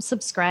you don't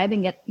subscribe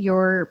and get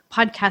your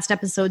podcast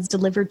episodes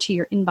delivered to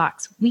your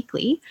inbox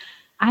weekly,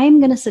 I'm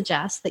going to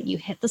suggest that you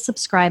hit the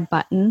subscribe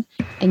button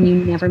and you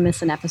never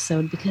miss an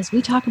episode, because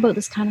we talk about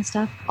this kind of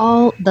stuff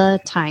all the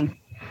time.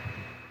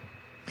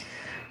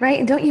 Right.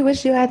 And don't you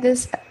wish you had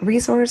this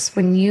resource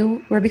when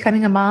you were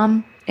becoming a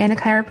mom and a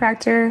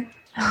chiropractor?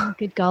 Oh,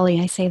 good golly.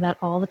 I say that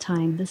all the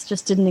time. This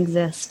just didn't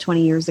exist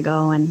 20 years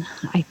ago. And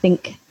I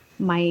think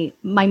my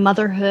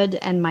motherhood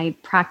and my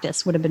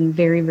practice would have been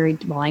very, very,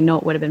 well, I know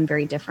it would have been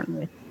very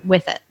different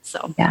with it.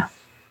 So yeah.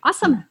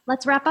 Awesome.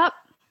 Let's wrap up.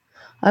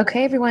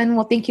 Okay, everyone.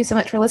 Well, thank you so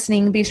much for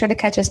listening. Be sure to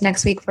catch us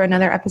next week for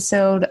another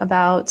episode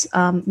about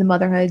the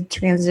motherhood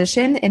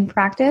transition in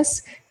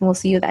practice. And we'll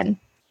see you then.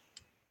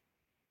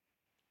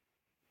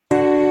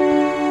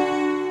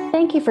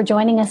 Thank you for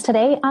joining us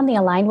today on the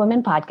Aligned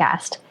Women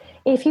Podcast.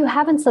 If you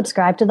haven't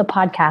subscribed to the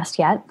podcast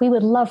yet, we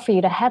would love for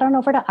you to head on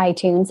over to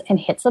iTunes and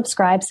hit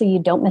subscribe so you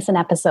don't miss an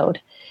episode.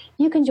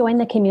 You can join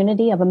the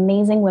community of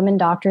amazing women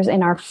doctors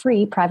in our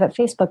free private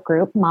Facebook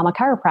group, Mama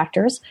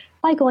Chiropractors,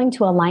 by going to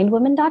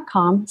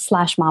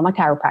alignedwomen.com/Mama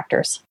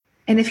Chiropractors.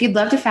 And if you'd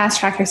love to fast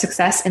track your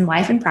success in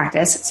life and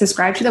practice,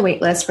 subscribe to the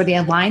waitlist for the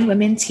Aligned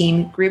Women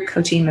Team Group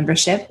Coaching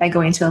Membership by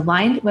going to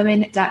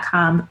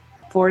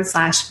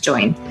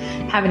alignedwomen.com/join.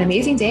 Have an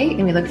amazing day,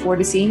 and we look forward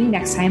to seeing you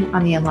next time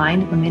on the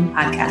Aligned Women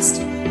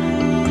Podcast.